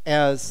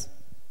as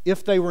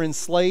if they were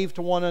enslaved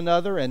to one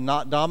another and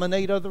not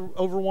dominate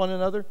over one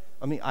another.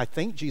 I mean, I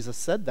think Jesus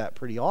said that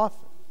pretty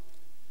often,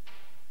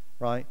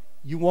 right?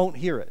 You won't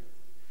hear it.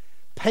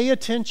 Pay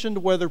attention to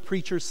whether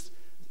preachers,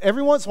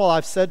 every once in a while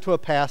I've said to a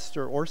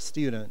pastor or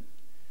student,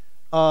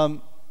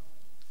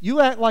 you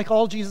act like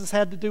all Jesus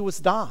had to do was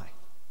die.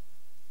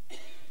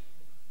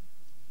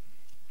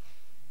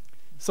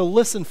 So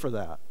listen for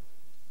that.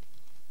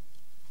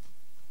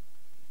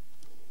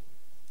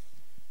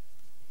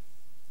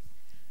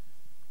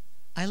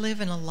 I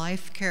live in a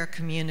life care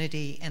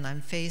community, and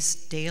I'm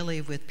faced daily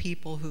with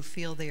people who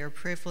feel they are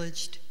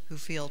privileged, who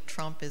feel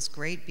Trump is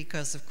great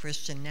because of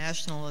Christian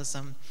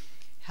nationalism.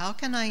 How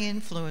can I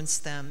influence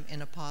them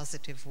in a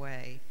positive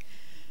way?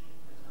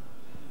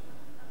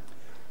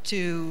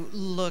 To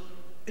look,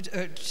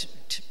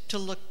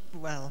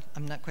 well,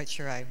 I'm not quite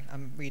sure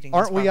I'm reading this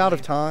Aren't we out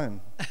of properly.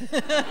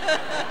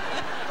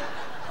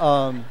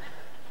 time?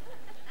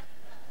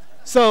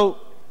 So,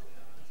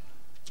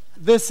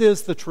 this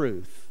is the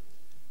truth.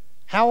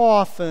 How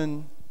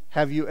often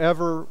have you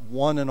ever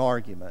won an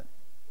argument?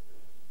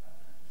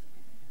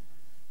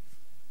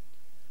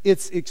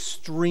 It's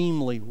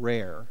extremely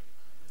rare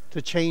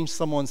to change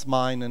someone's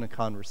mind in a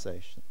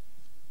conversation.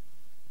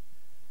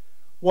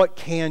 What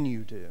can you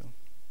do?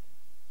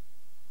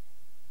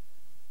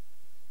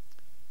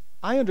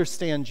 I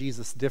understand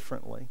Jesus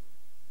differently.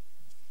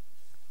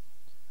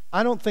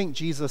 I don't think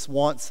Jesus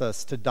wants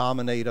us to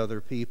dominate other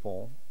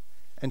people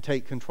and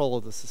take control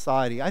of the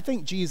society. I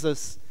think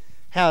Jesus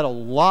had a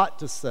lot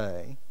to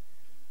say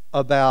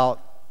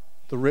about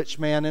the rich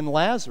man and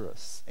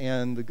Lazarus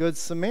and the Good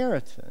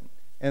Samaritan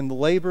and the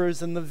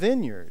laborers in the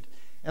vineyard.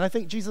 And I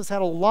think Jesus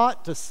had a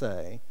lot to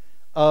say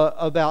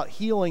about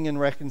healing and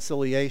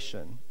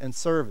reconciliation and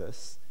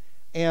service.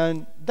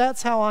 And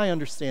that's how I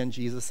understand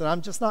Jesus, and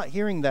I'm just not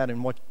hearing that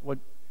in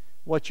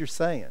what you're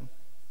saying.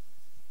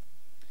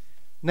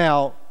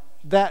 Now,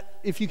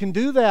 that if you can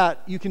do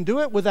that, you can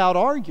do it without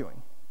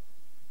arguing.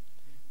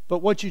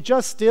 But what you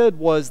just did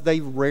was they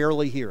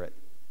rarely hear it.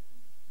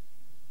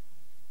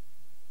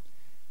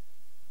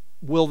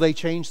 Will they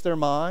change their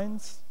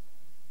minds?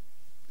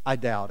 I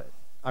doubt it.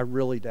 I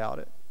really doubt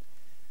it.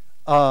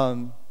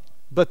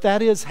 But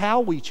that is how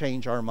we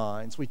change our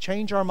minds. We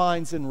change our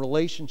minds in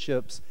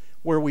relationships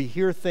where we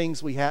hear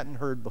things we hadn't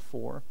heard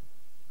before.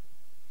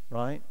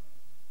 Right?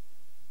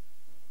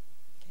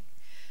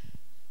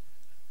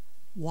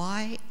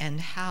 Why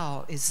and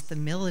how is the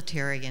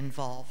military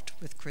involved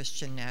with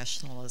Christian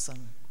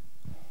nationalism?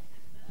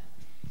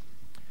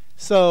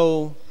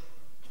 So,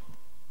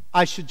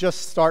 I should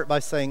just start by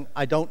saying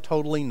I don't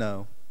totally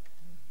know.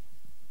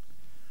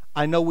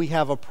 I know we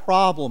have a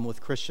problem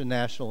with Christian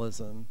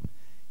nationalism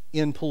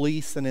in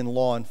police and in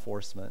law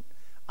enforcement.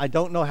 I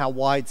don't know how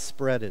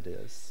widespread it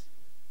is.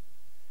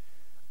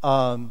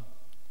 I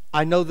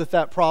know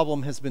that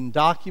problem has been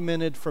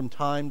documented from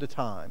time to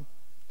time.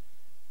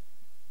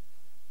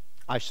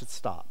 I should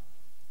stop.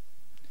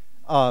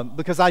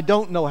 Because I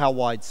don't know how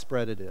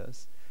widespread it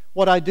is.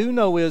 What I do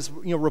know is,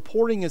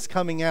 reporting is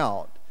coming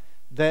out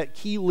that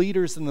key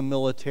leaders in the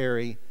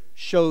military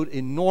showed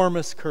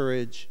enormous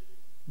courage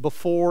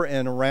before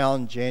and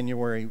around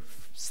January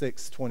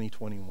 6,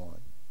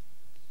 2021.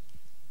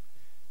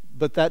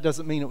 But that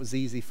doesn't mean it was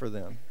easy for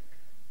them.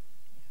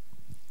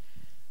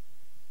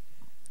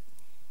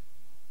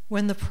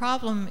 When the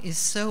problem is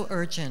so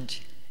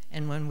urgent,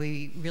 and when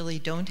we really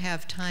don't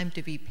have time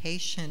to be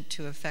patient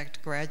to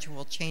effect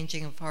gradual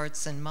changing of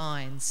hearts and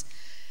minds,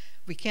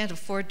 we can't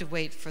afford to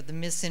wait for the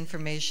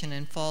misinformation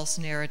and false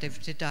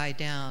narrative to die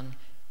down.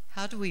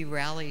 How do we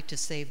rally to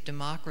save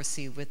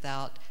democracy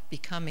without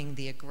becoming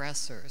the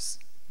aggressors?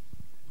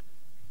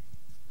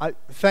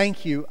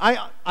 Thank you.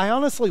 I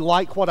honestly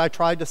like what I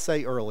tried to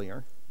say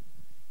earlier.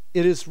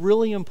 It is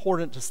really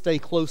important to stay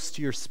close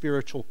to your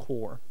spiritual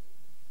core,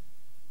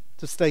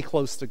 to stay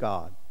close to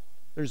God.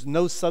 There's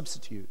no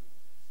substitute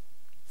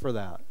for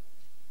that.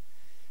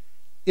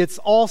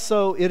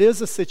 It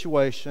is a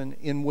situation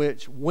in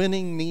which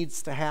winning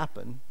needs to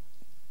happen.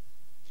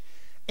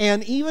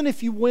 And even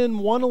if you win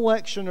one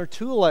election or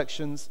two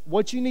elections,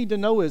 what you need to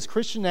know is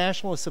Christian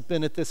nationalists have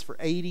been at this for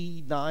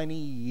 80, 90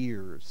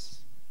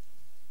 years.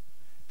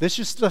 This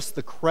is just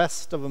the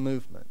crest of a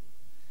movement.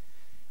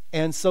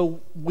 And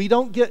so we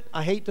don't get,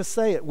 I hate to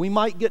say it, we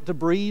might get to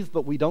breathe,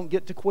 but we don't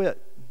get to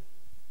quit.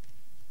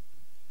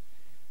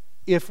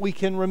 If we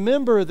can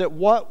remember that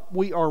what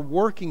we are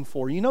working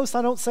for, you notice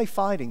I don't say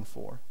fighting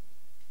for.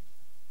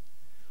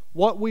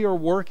 What we are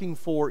working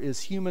for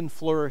is human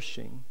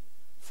flourishing,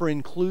 for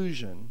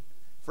inclusion,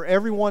 for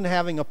everyone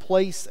having a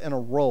place and a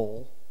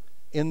role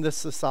in this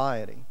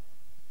society.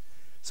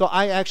 So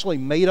I actually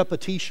made up a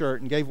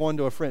t-shirt and gave one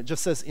to a friend. It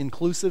just says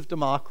inclusive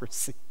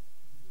democracy.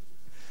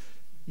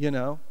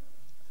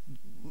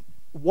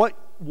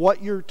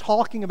 What you're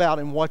talking about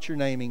and what you're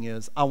naming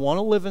is, I want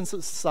to live in a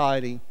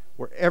society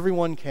where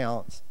everyone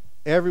counts,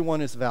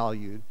 everyone is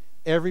valued,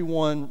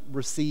 everyone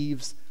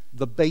receives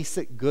the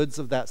basic goods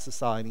of that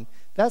society.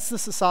 That's the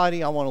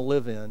society I want to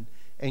live in.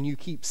 And you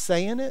keep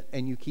saying it,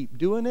 and you keep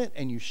doing it,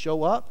 and you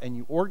show up, and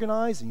you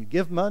organize, and you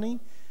give money.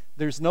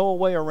 There's no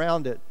way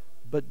around it,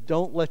 but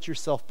don't let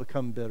yourself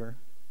become bitter.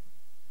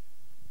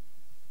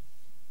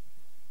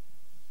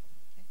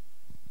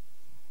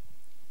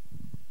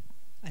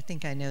 I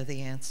think I know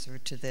the answer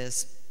to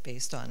this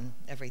based on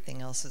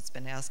everything else that's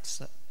been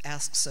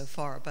asked so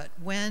far, but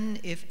when,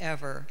 if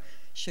ever,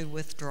 should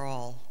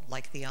withdrawal,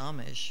 like the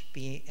Amish,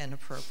 be an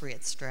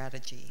appropriate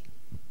strategy?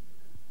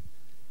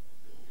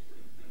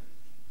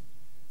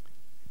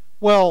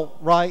 Well,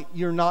 right,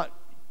 you're not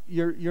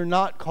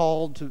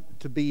called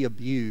to be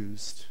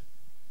abused,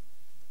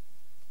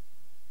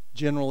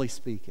 generally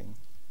speaking,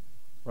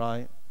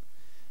 right?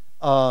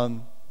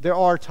 There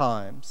are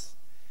times.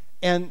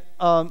 And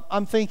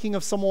I'm thinking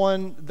of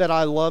someone that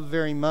I love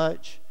very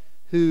much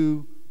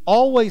who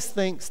always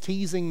thinks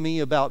teasing me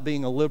about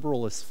being a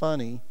liberal is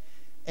funny.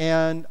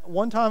 And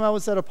one time I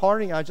was at a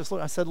party, I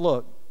said,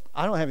 look,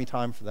 I don't have any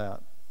time for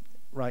that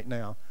right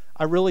now.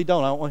 I really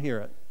don't. I don't want to hear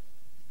it.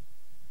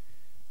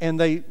 And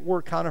they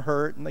were kind of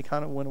hurt, and they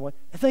kind of went away.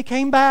 And they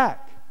came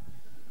back.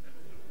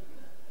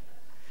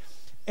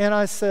 And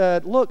I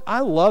said, look, I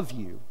love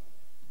you.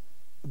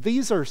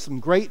 These are some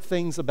great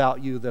things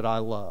about you that I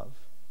love.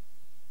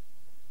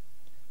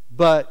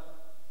 But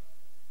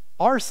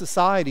our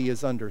society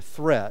is under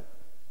threat,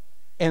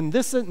 and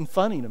this isn't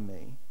funny to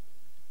me,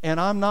 and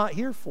I'm not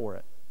here for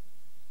it.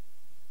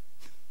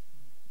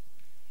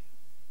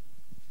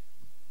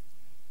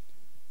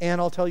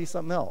 And I'll tell you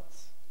something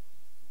else.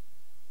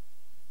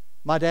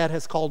 My dad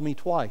has called me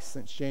twice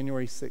since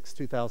January 6,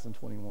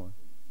 2021.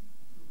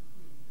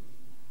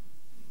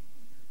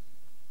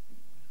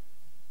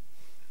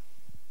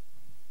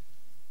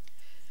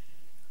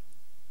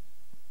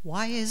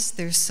 Why is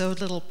there so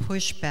little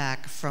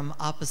pushback from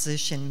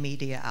opposition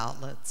media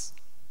outlets?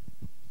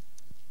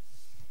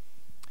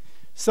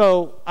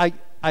 So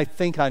I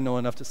think I know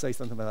enough to say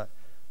something about that.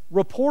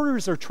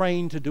 Reporters are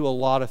trained to do a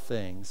lot of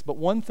things, but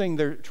one thing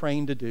they're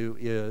trained to do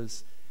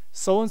is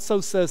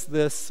so-and-so says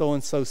this,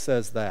 so-and-so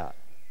says that.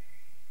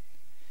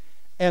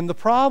 And the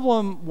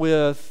problem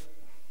with,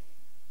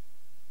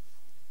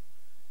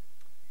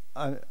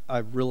 I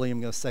really am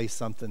going to say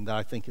something that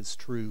I think is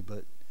true,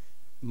 but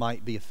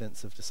might be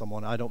offensive to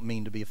someone. I don't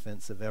mean to be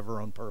offensive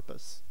ever on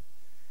purpose.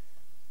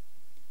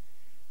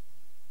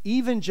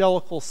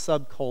 Evangelical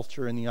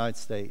subculture in the United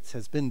States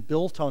has been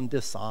built on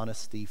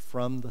dishonesty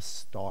from the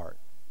start.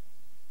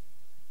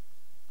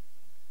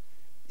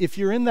 If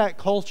you're in that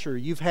culture,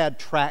 you've had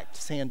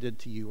tracts handed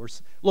to you.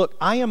 Look,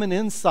 I am an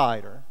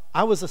insider.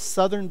 I was a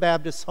Southern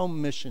Baptist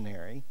home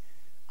missionary.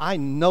 I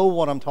know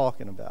what I'm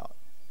talking about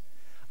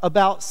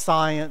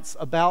science,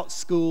 about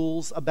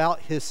schools,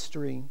 about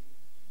history.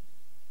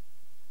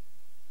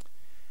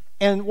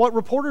 And what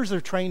reporters are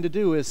trained to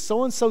do is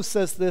so-and-so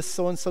says this,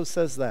 so-and-so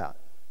says that.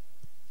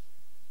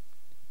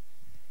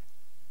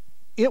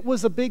 It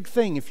was a big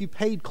thing if you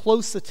paid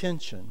close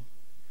attention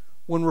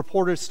when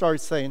reporters started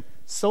saying,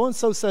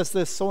 so-and-so says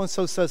this,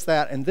 so-and-so says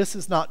that, and this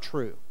is not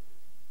true.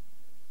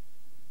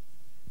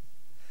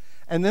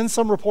 And then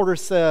some reporter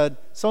said,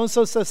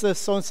 so-and-so says this,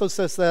 so-and-so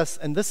says this,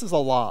 and this is a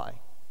lie.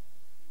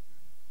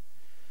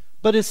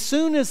 But as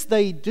soon as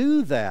they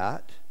do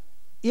that,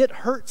 it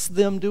hurts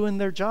them doing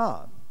their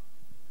job.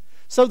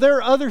 So there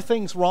are other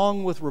things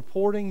wrong with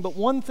reporting, but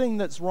one thing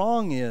that's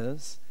wrong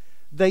is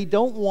they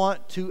don't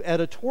want to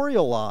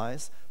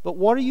editorialize, but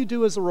what do you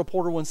do as a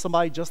reporter when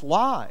somebody just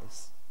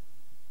lies?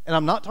 And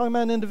I'm not talking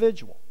about an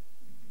individual.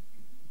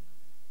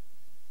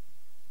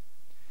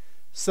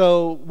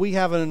 So we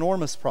have an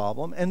enormous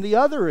problem. And the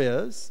other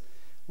is,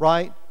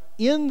 right,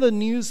 in the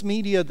news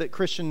media that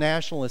Christian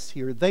nationalists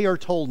hear, they are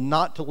told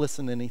not to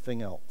listen to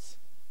anything else.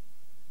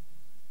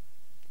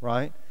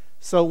 Right?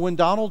 So when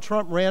Donald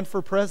Trump ran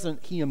for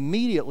president, he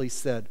immediately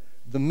said,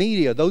 the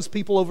media, those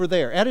people over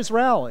there, at his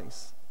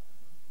rallies,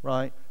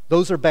 right,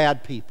 those are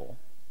bad people.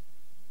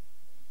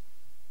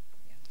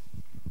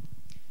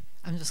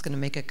 I'm just going to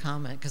make a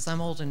comment because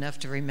I'm old enough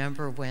to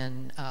remember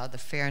when the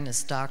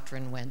fairness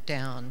doctrine went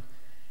down,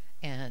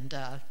 and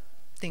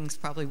things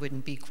probably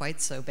wouldn't be quite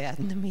so bad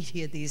in the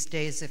media these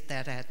days if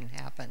that hadn't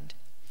happened.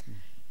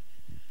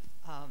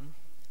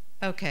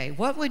 Okay,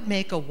 what would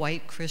make a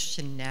white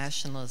Christian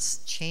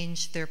nationalist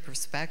change their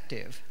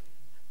perspective?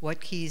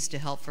 What keys to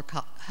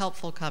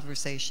helpful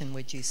conversation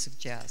would you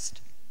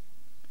suggest?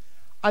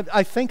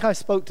 I think I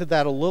spoke to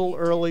that a little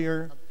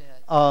earlier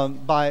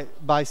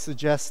by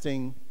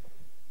suggesting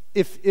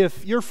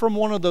if you're from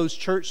one of those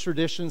church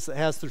traditions that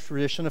has the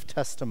tradition of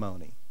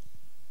testimony,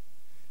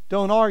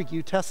 don't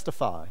argue,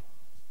 testify.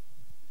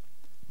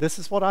 This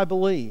is what I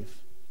believe.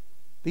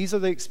 These are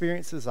the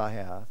experiences I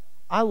have.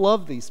 I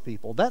love these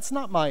people. That's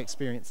not my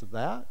experience of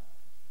that.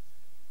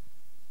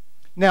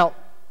 Now,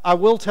 I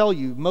will tell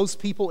you, most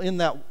people in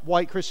that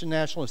white Christian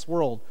nationalist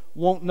world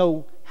won't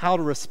know how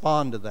to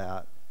respond to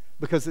that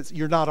because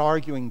you're not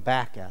arguing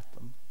back at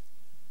them.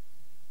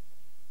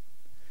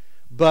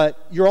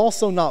 But you're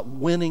also not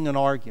winning an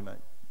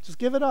argument. Just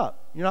give it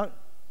up. You're not.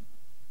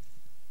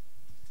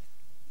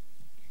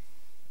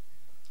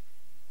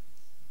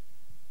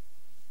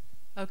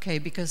 Okay,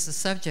 because the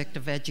subject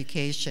of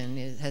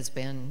education has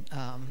been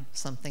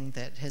something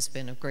that has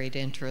been of great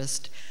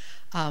interest.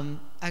 Actually,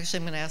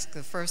 I'm going to ask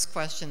the first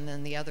question,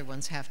 then the other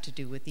ones have to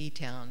do with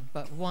E-Town.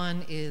 But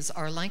one is,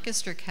 are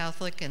Lancaster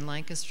Catholic and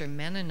Lancaster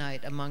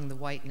Mennonite among the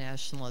white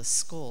nationalist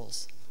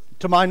schools?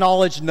 To my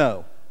knowledge,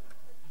 no.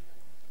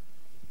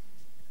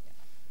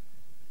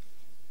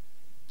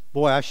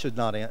 Boy, I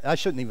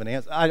shouldn't even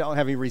answer. I don't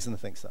have any reason to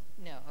think so.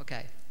 No,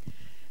 okay.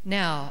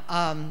 Now,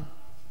 I'm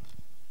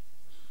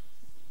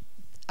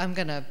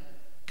going to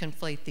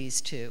conflate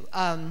these two.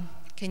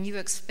 Can you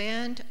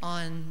expand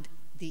on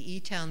the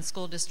E-Town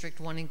School District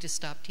wanting to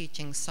stop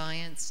teaching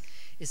science?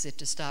 Is it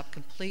to stop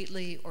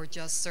completely or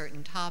just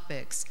certain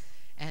topics?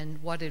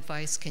 And what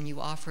advice can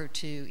you offer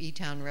to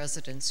E-Town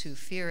residents who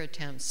fear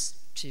attempts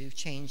to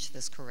change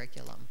this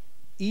curriculum?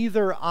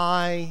 Either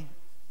I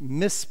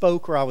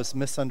misspoke or I was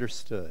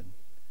misunderstood.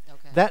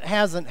 Okay. That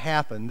hasn't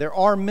happened. There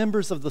are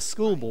members of the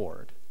school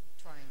board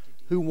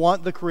who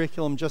want the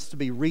curriculum just to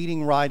be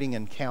reading, writing,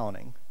 and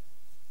counting.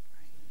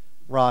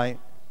 Right?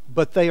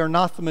 But they are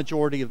not the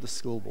majority of the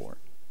school board.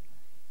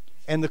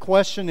 And the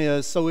question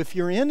is, so if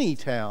you're in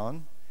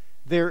E-Town,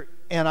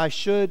 and I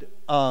should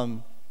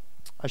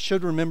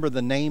remember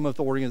the name of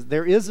the organization.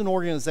 There is an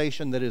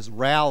organization that is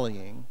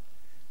rallying.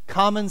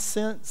 Common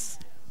Sense,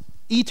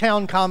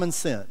 E-Town Common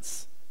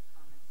Sense,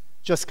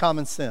 just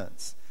common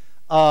sense.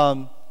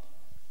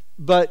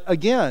 But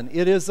again,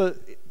 it is a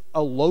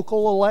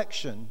local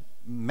election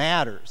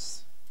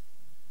matters.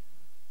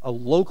 A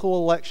local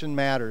election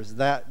matters.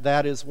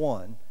 That is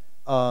one.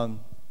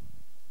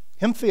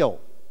 Hempfield.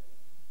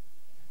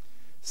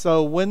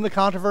 So when the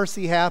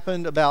controversy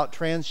happened about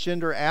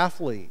transgender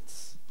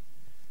athletes,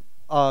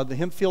 the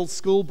Hempfield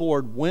School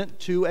Board went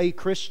to a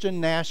Christian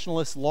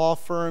nationalist law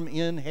firm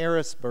in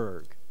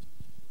Harrisburg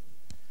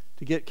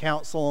to get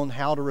counsel on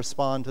how to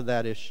respond to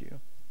that issue.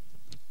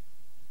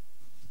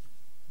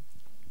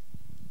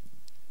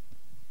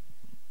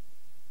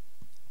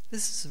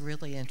 This is a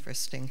really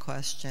interesting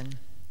question.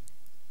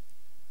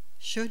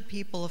 Should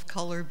people of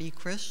color be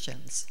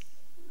Christians?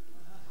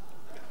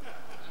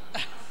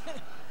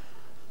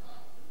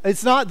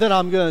 It's not that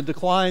I'm going to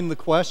decline the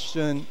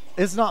question.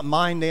 It's not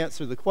mine to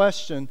answer the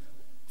question.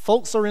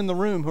 Folks are in the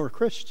room who are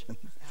Christian.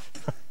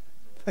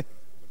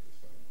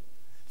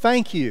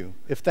 Thank you.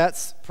 If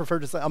that's preferred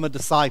to say, I'm a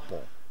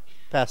disciple,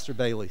 Pastor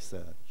Bailey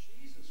said.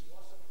 Jesus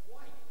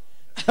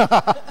wasn't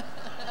white.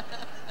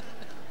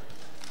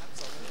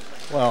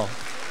 Well,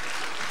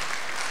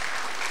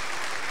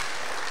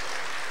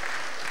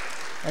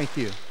 thank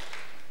you.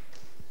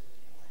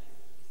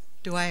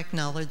 Do I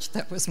acknowledge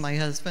that was my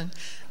husband?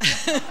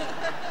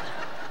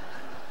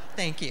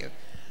 Thank you.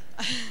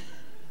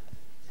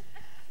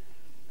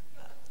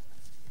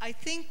 I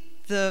think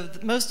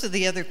most of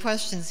the other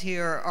questions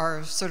here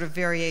are sort of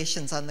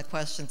variations on the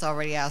questions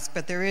already asked,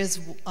 but there is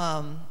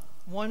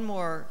one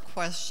more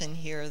question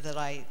here that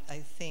I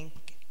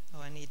think,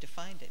 I need to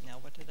find it now.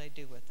 What did I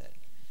do with it?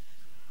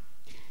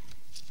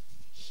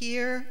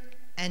 Here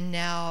and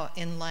now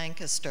in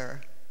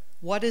Lancaster,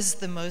 what is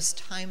the most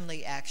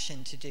timely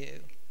action to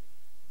do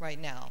right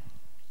now?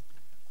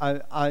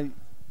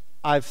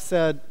 I've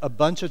said a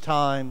bunch of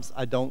times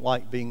I don't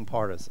like being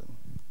partisan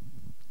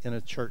in a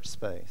church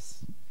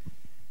space.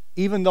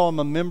 Even though I'm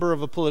a member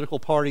of a political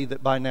party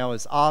that by now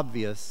is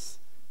obvious,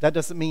 that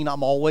doesn't mean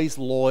I'm always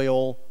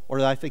loyal or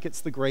that I think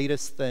it's the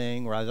greatest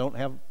thing or I don't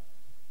have...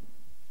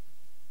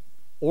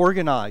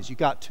 Organize. You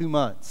got 2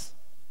 months.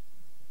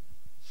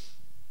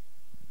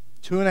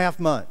 2.5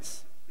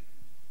 months.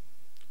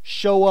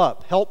 Show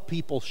up. Help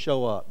people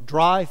show up.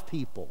 Drive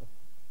people.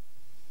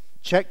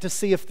 Check to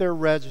see if they're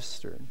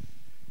registered.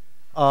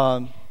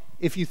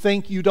 If you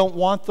think you don't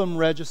want them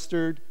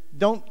registered,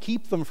 don't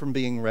keep them from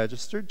being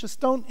registered. Just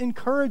don't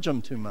encourage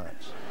them too much.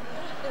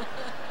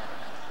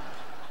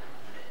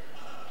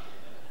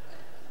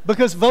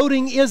 Because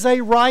voting is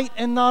a right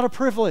and not a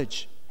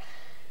privilege.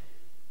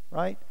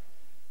 Right?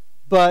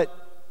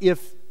 But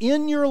if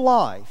in your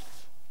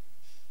life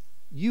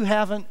you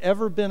haven't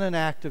ever been an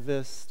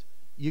activist,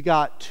 you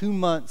got 2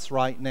 months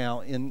right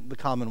now in the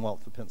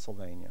Commonwealth of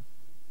Pennsylvania.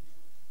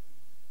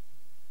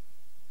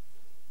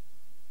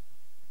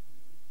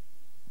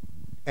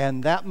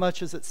 And that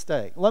much is at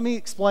stake. Let me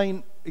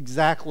explain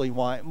exactly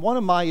why. One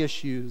of my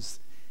issues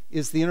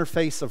is the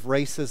interface of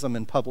racism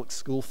and public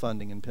school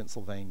funding in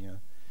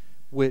Pennsylvania,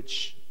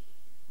 which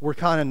we're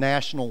kind of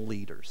national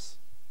leaders.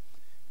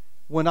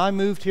 When I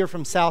moved here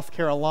from South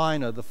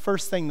Carolina, the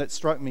first thing that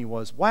struck me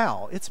was,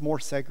 wow, it's more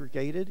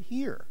segregated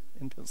here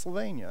in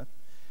Pennsylvania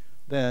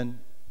than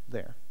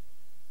there.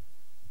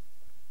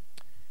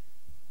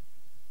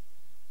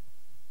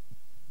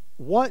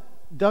 What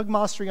Doug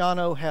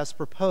Mastriano has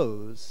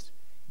proposed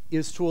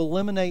is to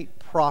eliminate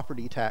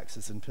property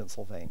taxes in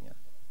Pennsylvania.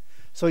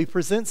 So he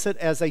presents it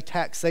as a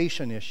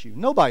taxation issue.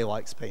 Nobody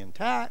likes paying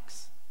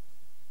tax.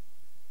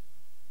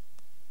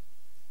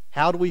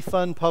 How do we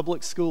fund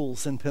public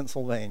schools in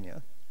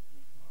Pennsylvania?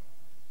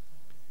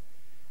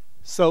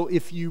 So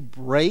if you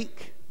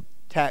break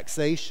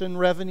taxation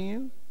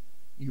revenue,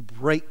 you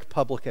break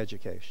public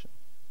education.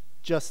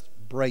 Just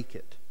break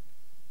it.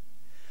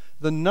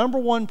 The number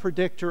one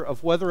predictor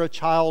of whether a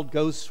child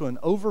goes to an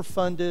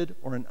overfunded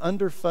or an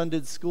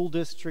underfunded school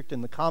district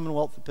in the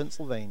Commonwealth of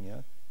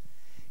Pennsylvania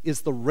is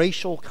the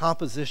racial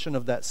composition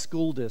of that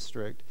school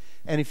district.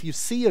 And if you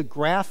see a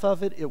graph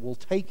of it, it will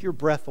take your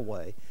breath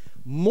away.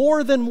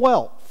 More than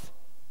wealth.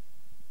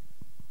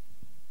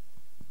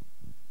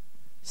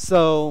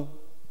 So,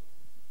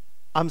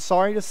 I'm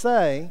sorry to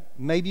say,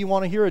 maybe you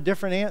want to hear a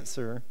different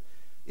answer.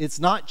 It's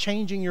not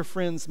changing your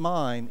friend's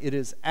mind. It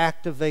is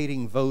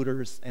activating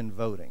voters and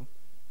voting.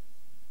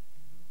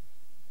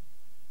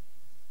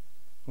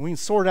 We can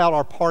sort out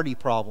our party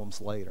problems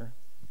later.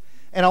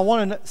 And I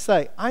want to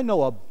say, I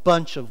know a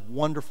bunch of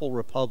wonderful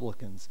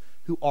Republicans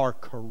who are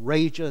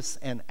courageous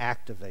and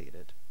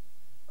activated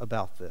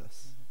about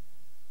this.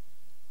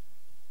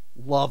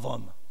 Love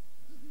them.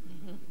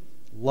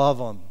 Love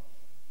them.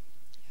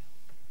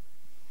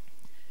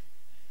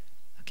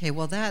 Okay,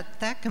 well,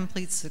 that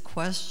completes the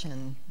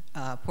question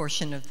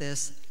portion of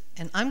this.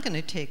 And I'm going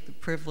to take the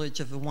privilege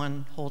of the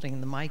one holding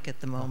the mic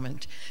at the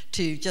moment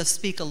to just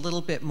speak a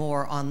little bit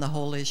more on the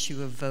whole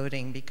issue of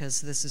voting,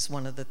 because this is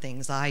one of the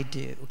things I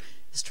do,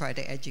 is try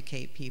to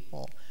educate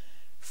people.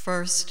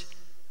 First,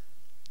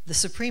 the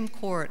Supreme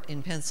Court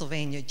in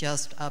Pennsylvania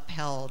just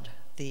upheld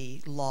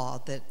the law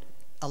that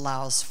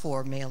allows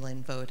for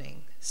mail-in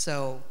voting.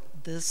 So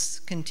this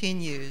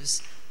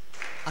continues.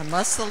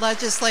 Unless the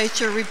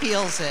legislature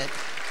repeals it,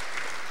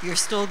 you're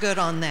still good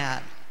on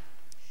that.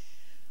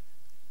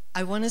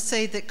 I want to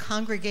say that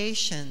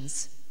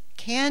congregations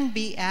can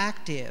be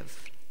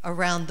active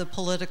around the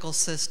political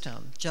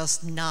system,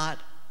 just not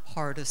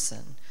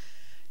partisan.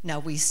 Now,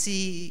 we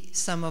see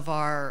some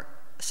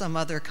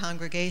other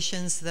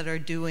congregations that are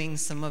doing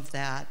some of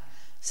that,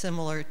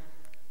 similar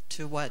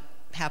to what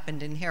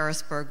happened in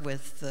Harrisburg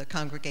with the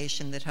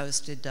congregation that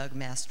hosted Doug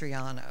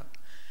Mastriano.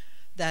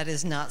 That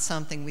is not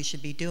something we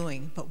should be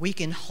doing, but we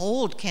can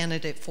hold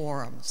candidate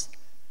forums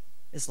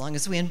as long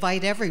as we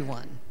invite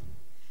everyone.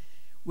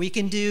 We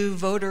can do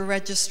voter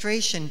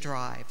registration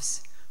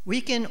drives. We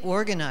can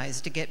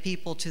organize to get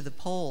people to the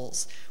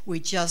polls.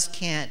 We just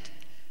can't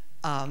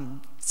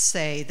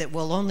say that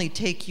we'll only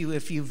take you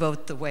if you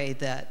vote the way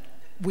that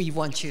we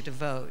want you to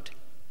vote.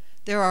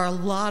 There are a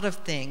lot of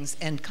things,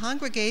 and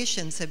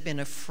congregations have been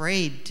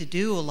afraid to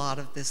do a lot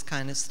of this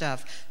kind of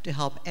stuff to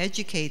help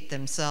educate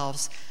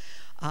themselves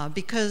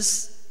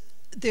because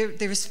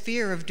there's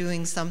fear of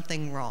doing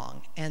something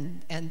wrong,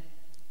 and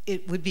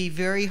it would be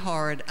very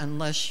hard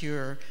unless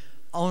you're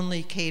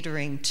only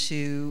catering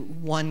to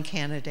one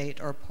candidate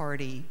or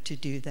party to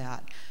do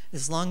that.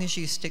 As long as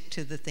you stick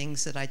to the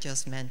things that I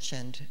just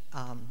mentioned,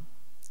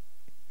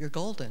 you're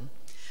golden.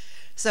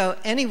 So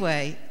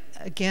anyway,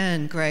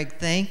 again, Greg,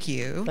 thank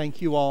you.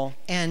 Thank you all.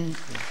 And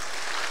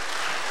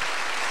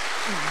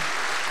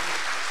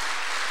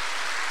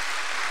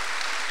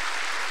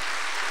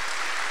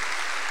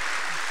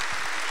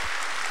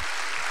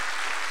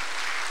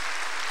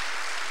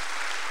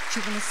do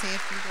you want to say a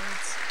few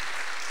words?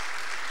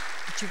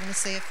 Did you want to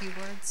say a few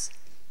words?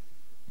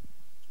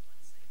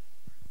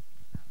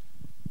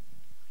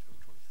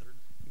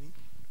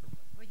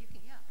 Well, you can,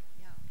 yeah.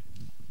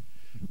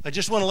 I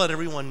just want to let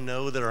everyone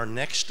know that our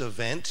next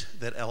event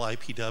that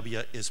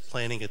LIPW is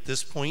planning at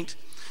this point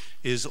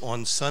is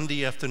on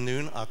Sunday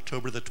afternoon,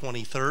 October the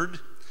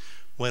 23rd,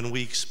 when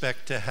we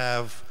expect to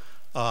have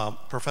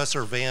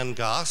Professor Van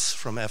Goss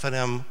from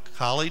F&M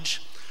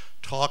College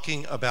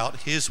talking about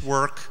his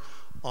work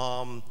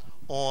on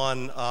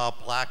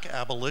black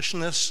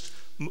abolitionist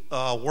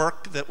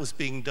work that was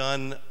being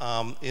done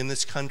in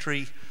this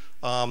country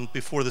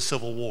before the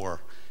Civil War.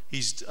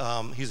 He's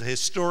a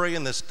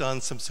historian that's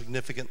done some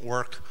significant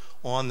work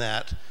on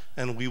that,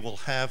 and we will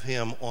have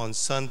him on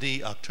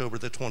Sunday, October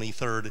the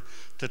 23rd,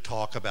 to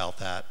talk about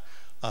that.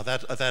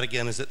 That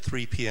again is at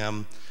 3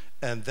 p.m.,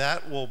 and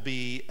that will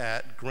be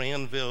at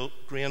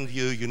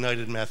Grandview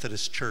United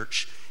Methodist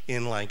Church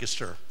in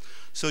Lancaster.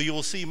 So you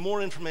will see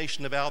more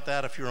information about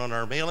that if you're on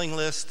our mailing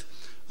list,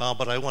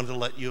 but I wanted to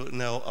let you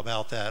know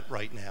about that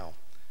right now.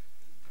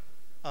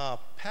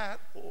 Pat,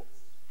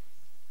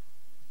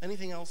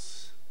 anything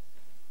else?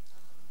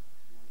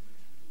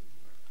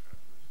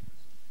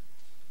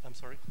 I'm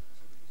sorry?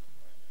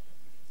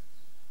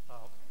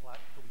 We'll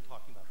be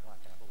talking about black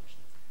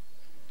abolitionism.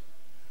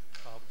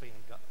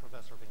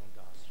 Professor Van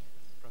Goss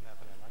from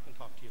F&M. I can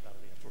talk to you about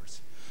it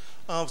afterwards.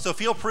 So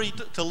feel free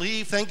to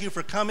leave. Thank you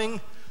for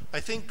coming. I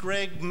think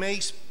Greg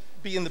may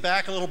be in the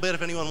back a little bit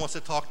if anyone wants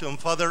to talk to him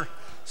further.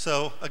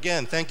 So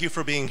again, thank you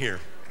for being here.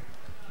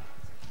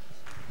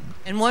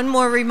 And one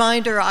more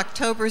reminder,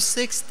 October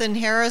 6th in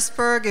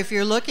Harrisburg, if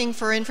you're looking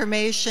for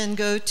information,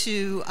 go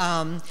to,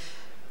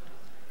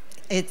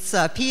 it's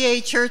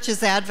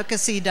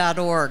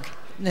pachurchesadvocacy.org.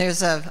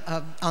 There's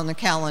on the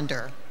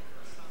calendar.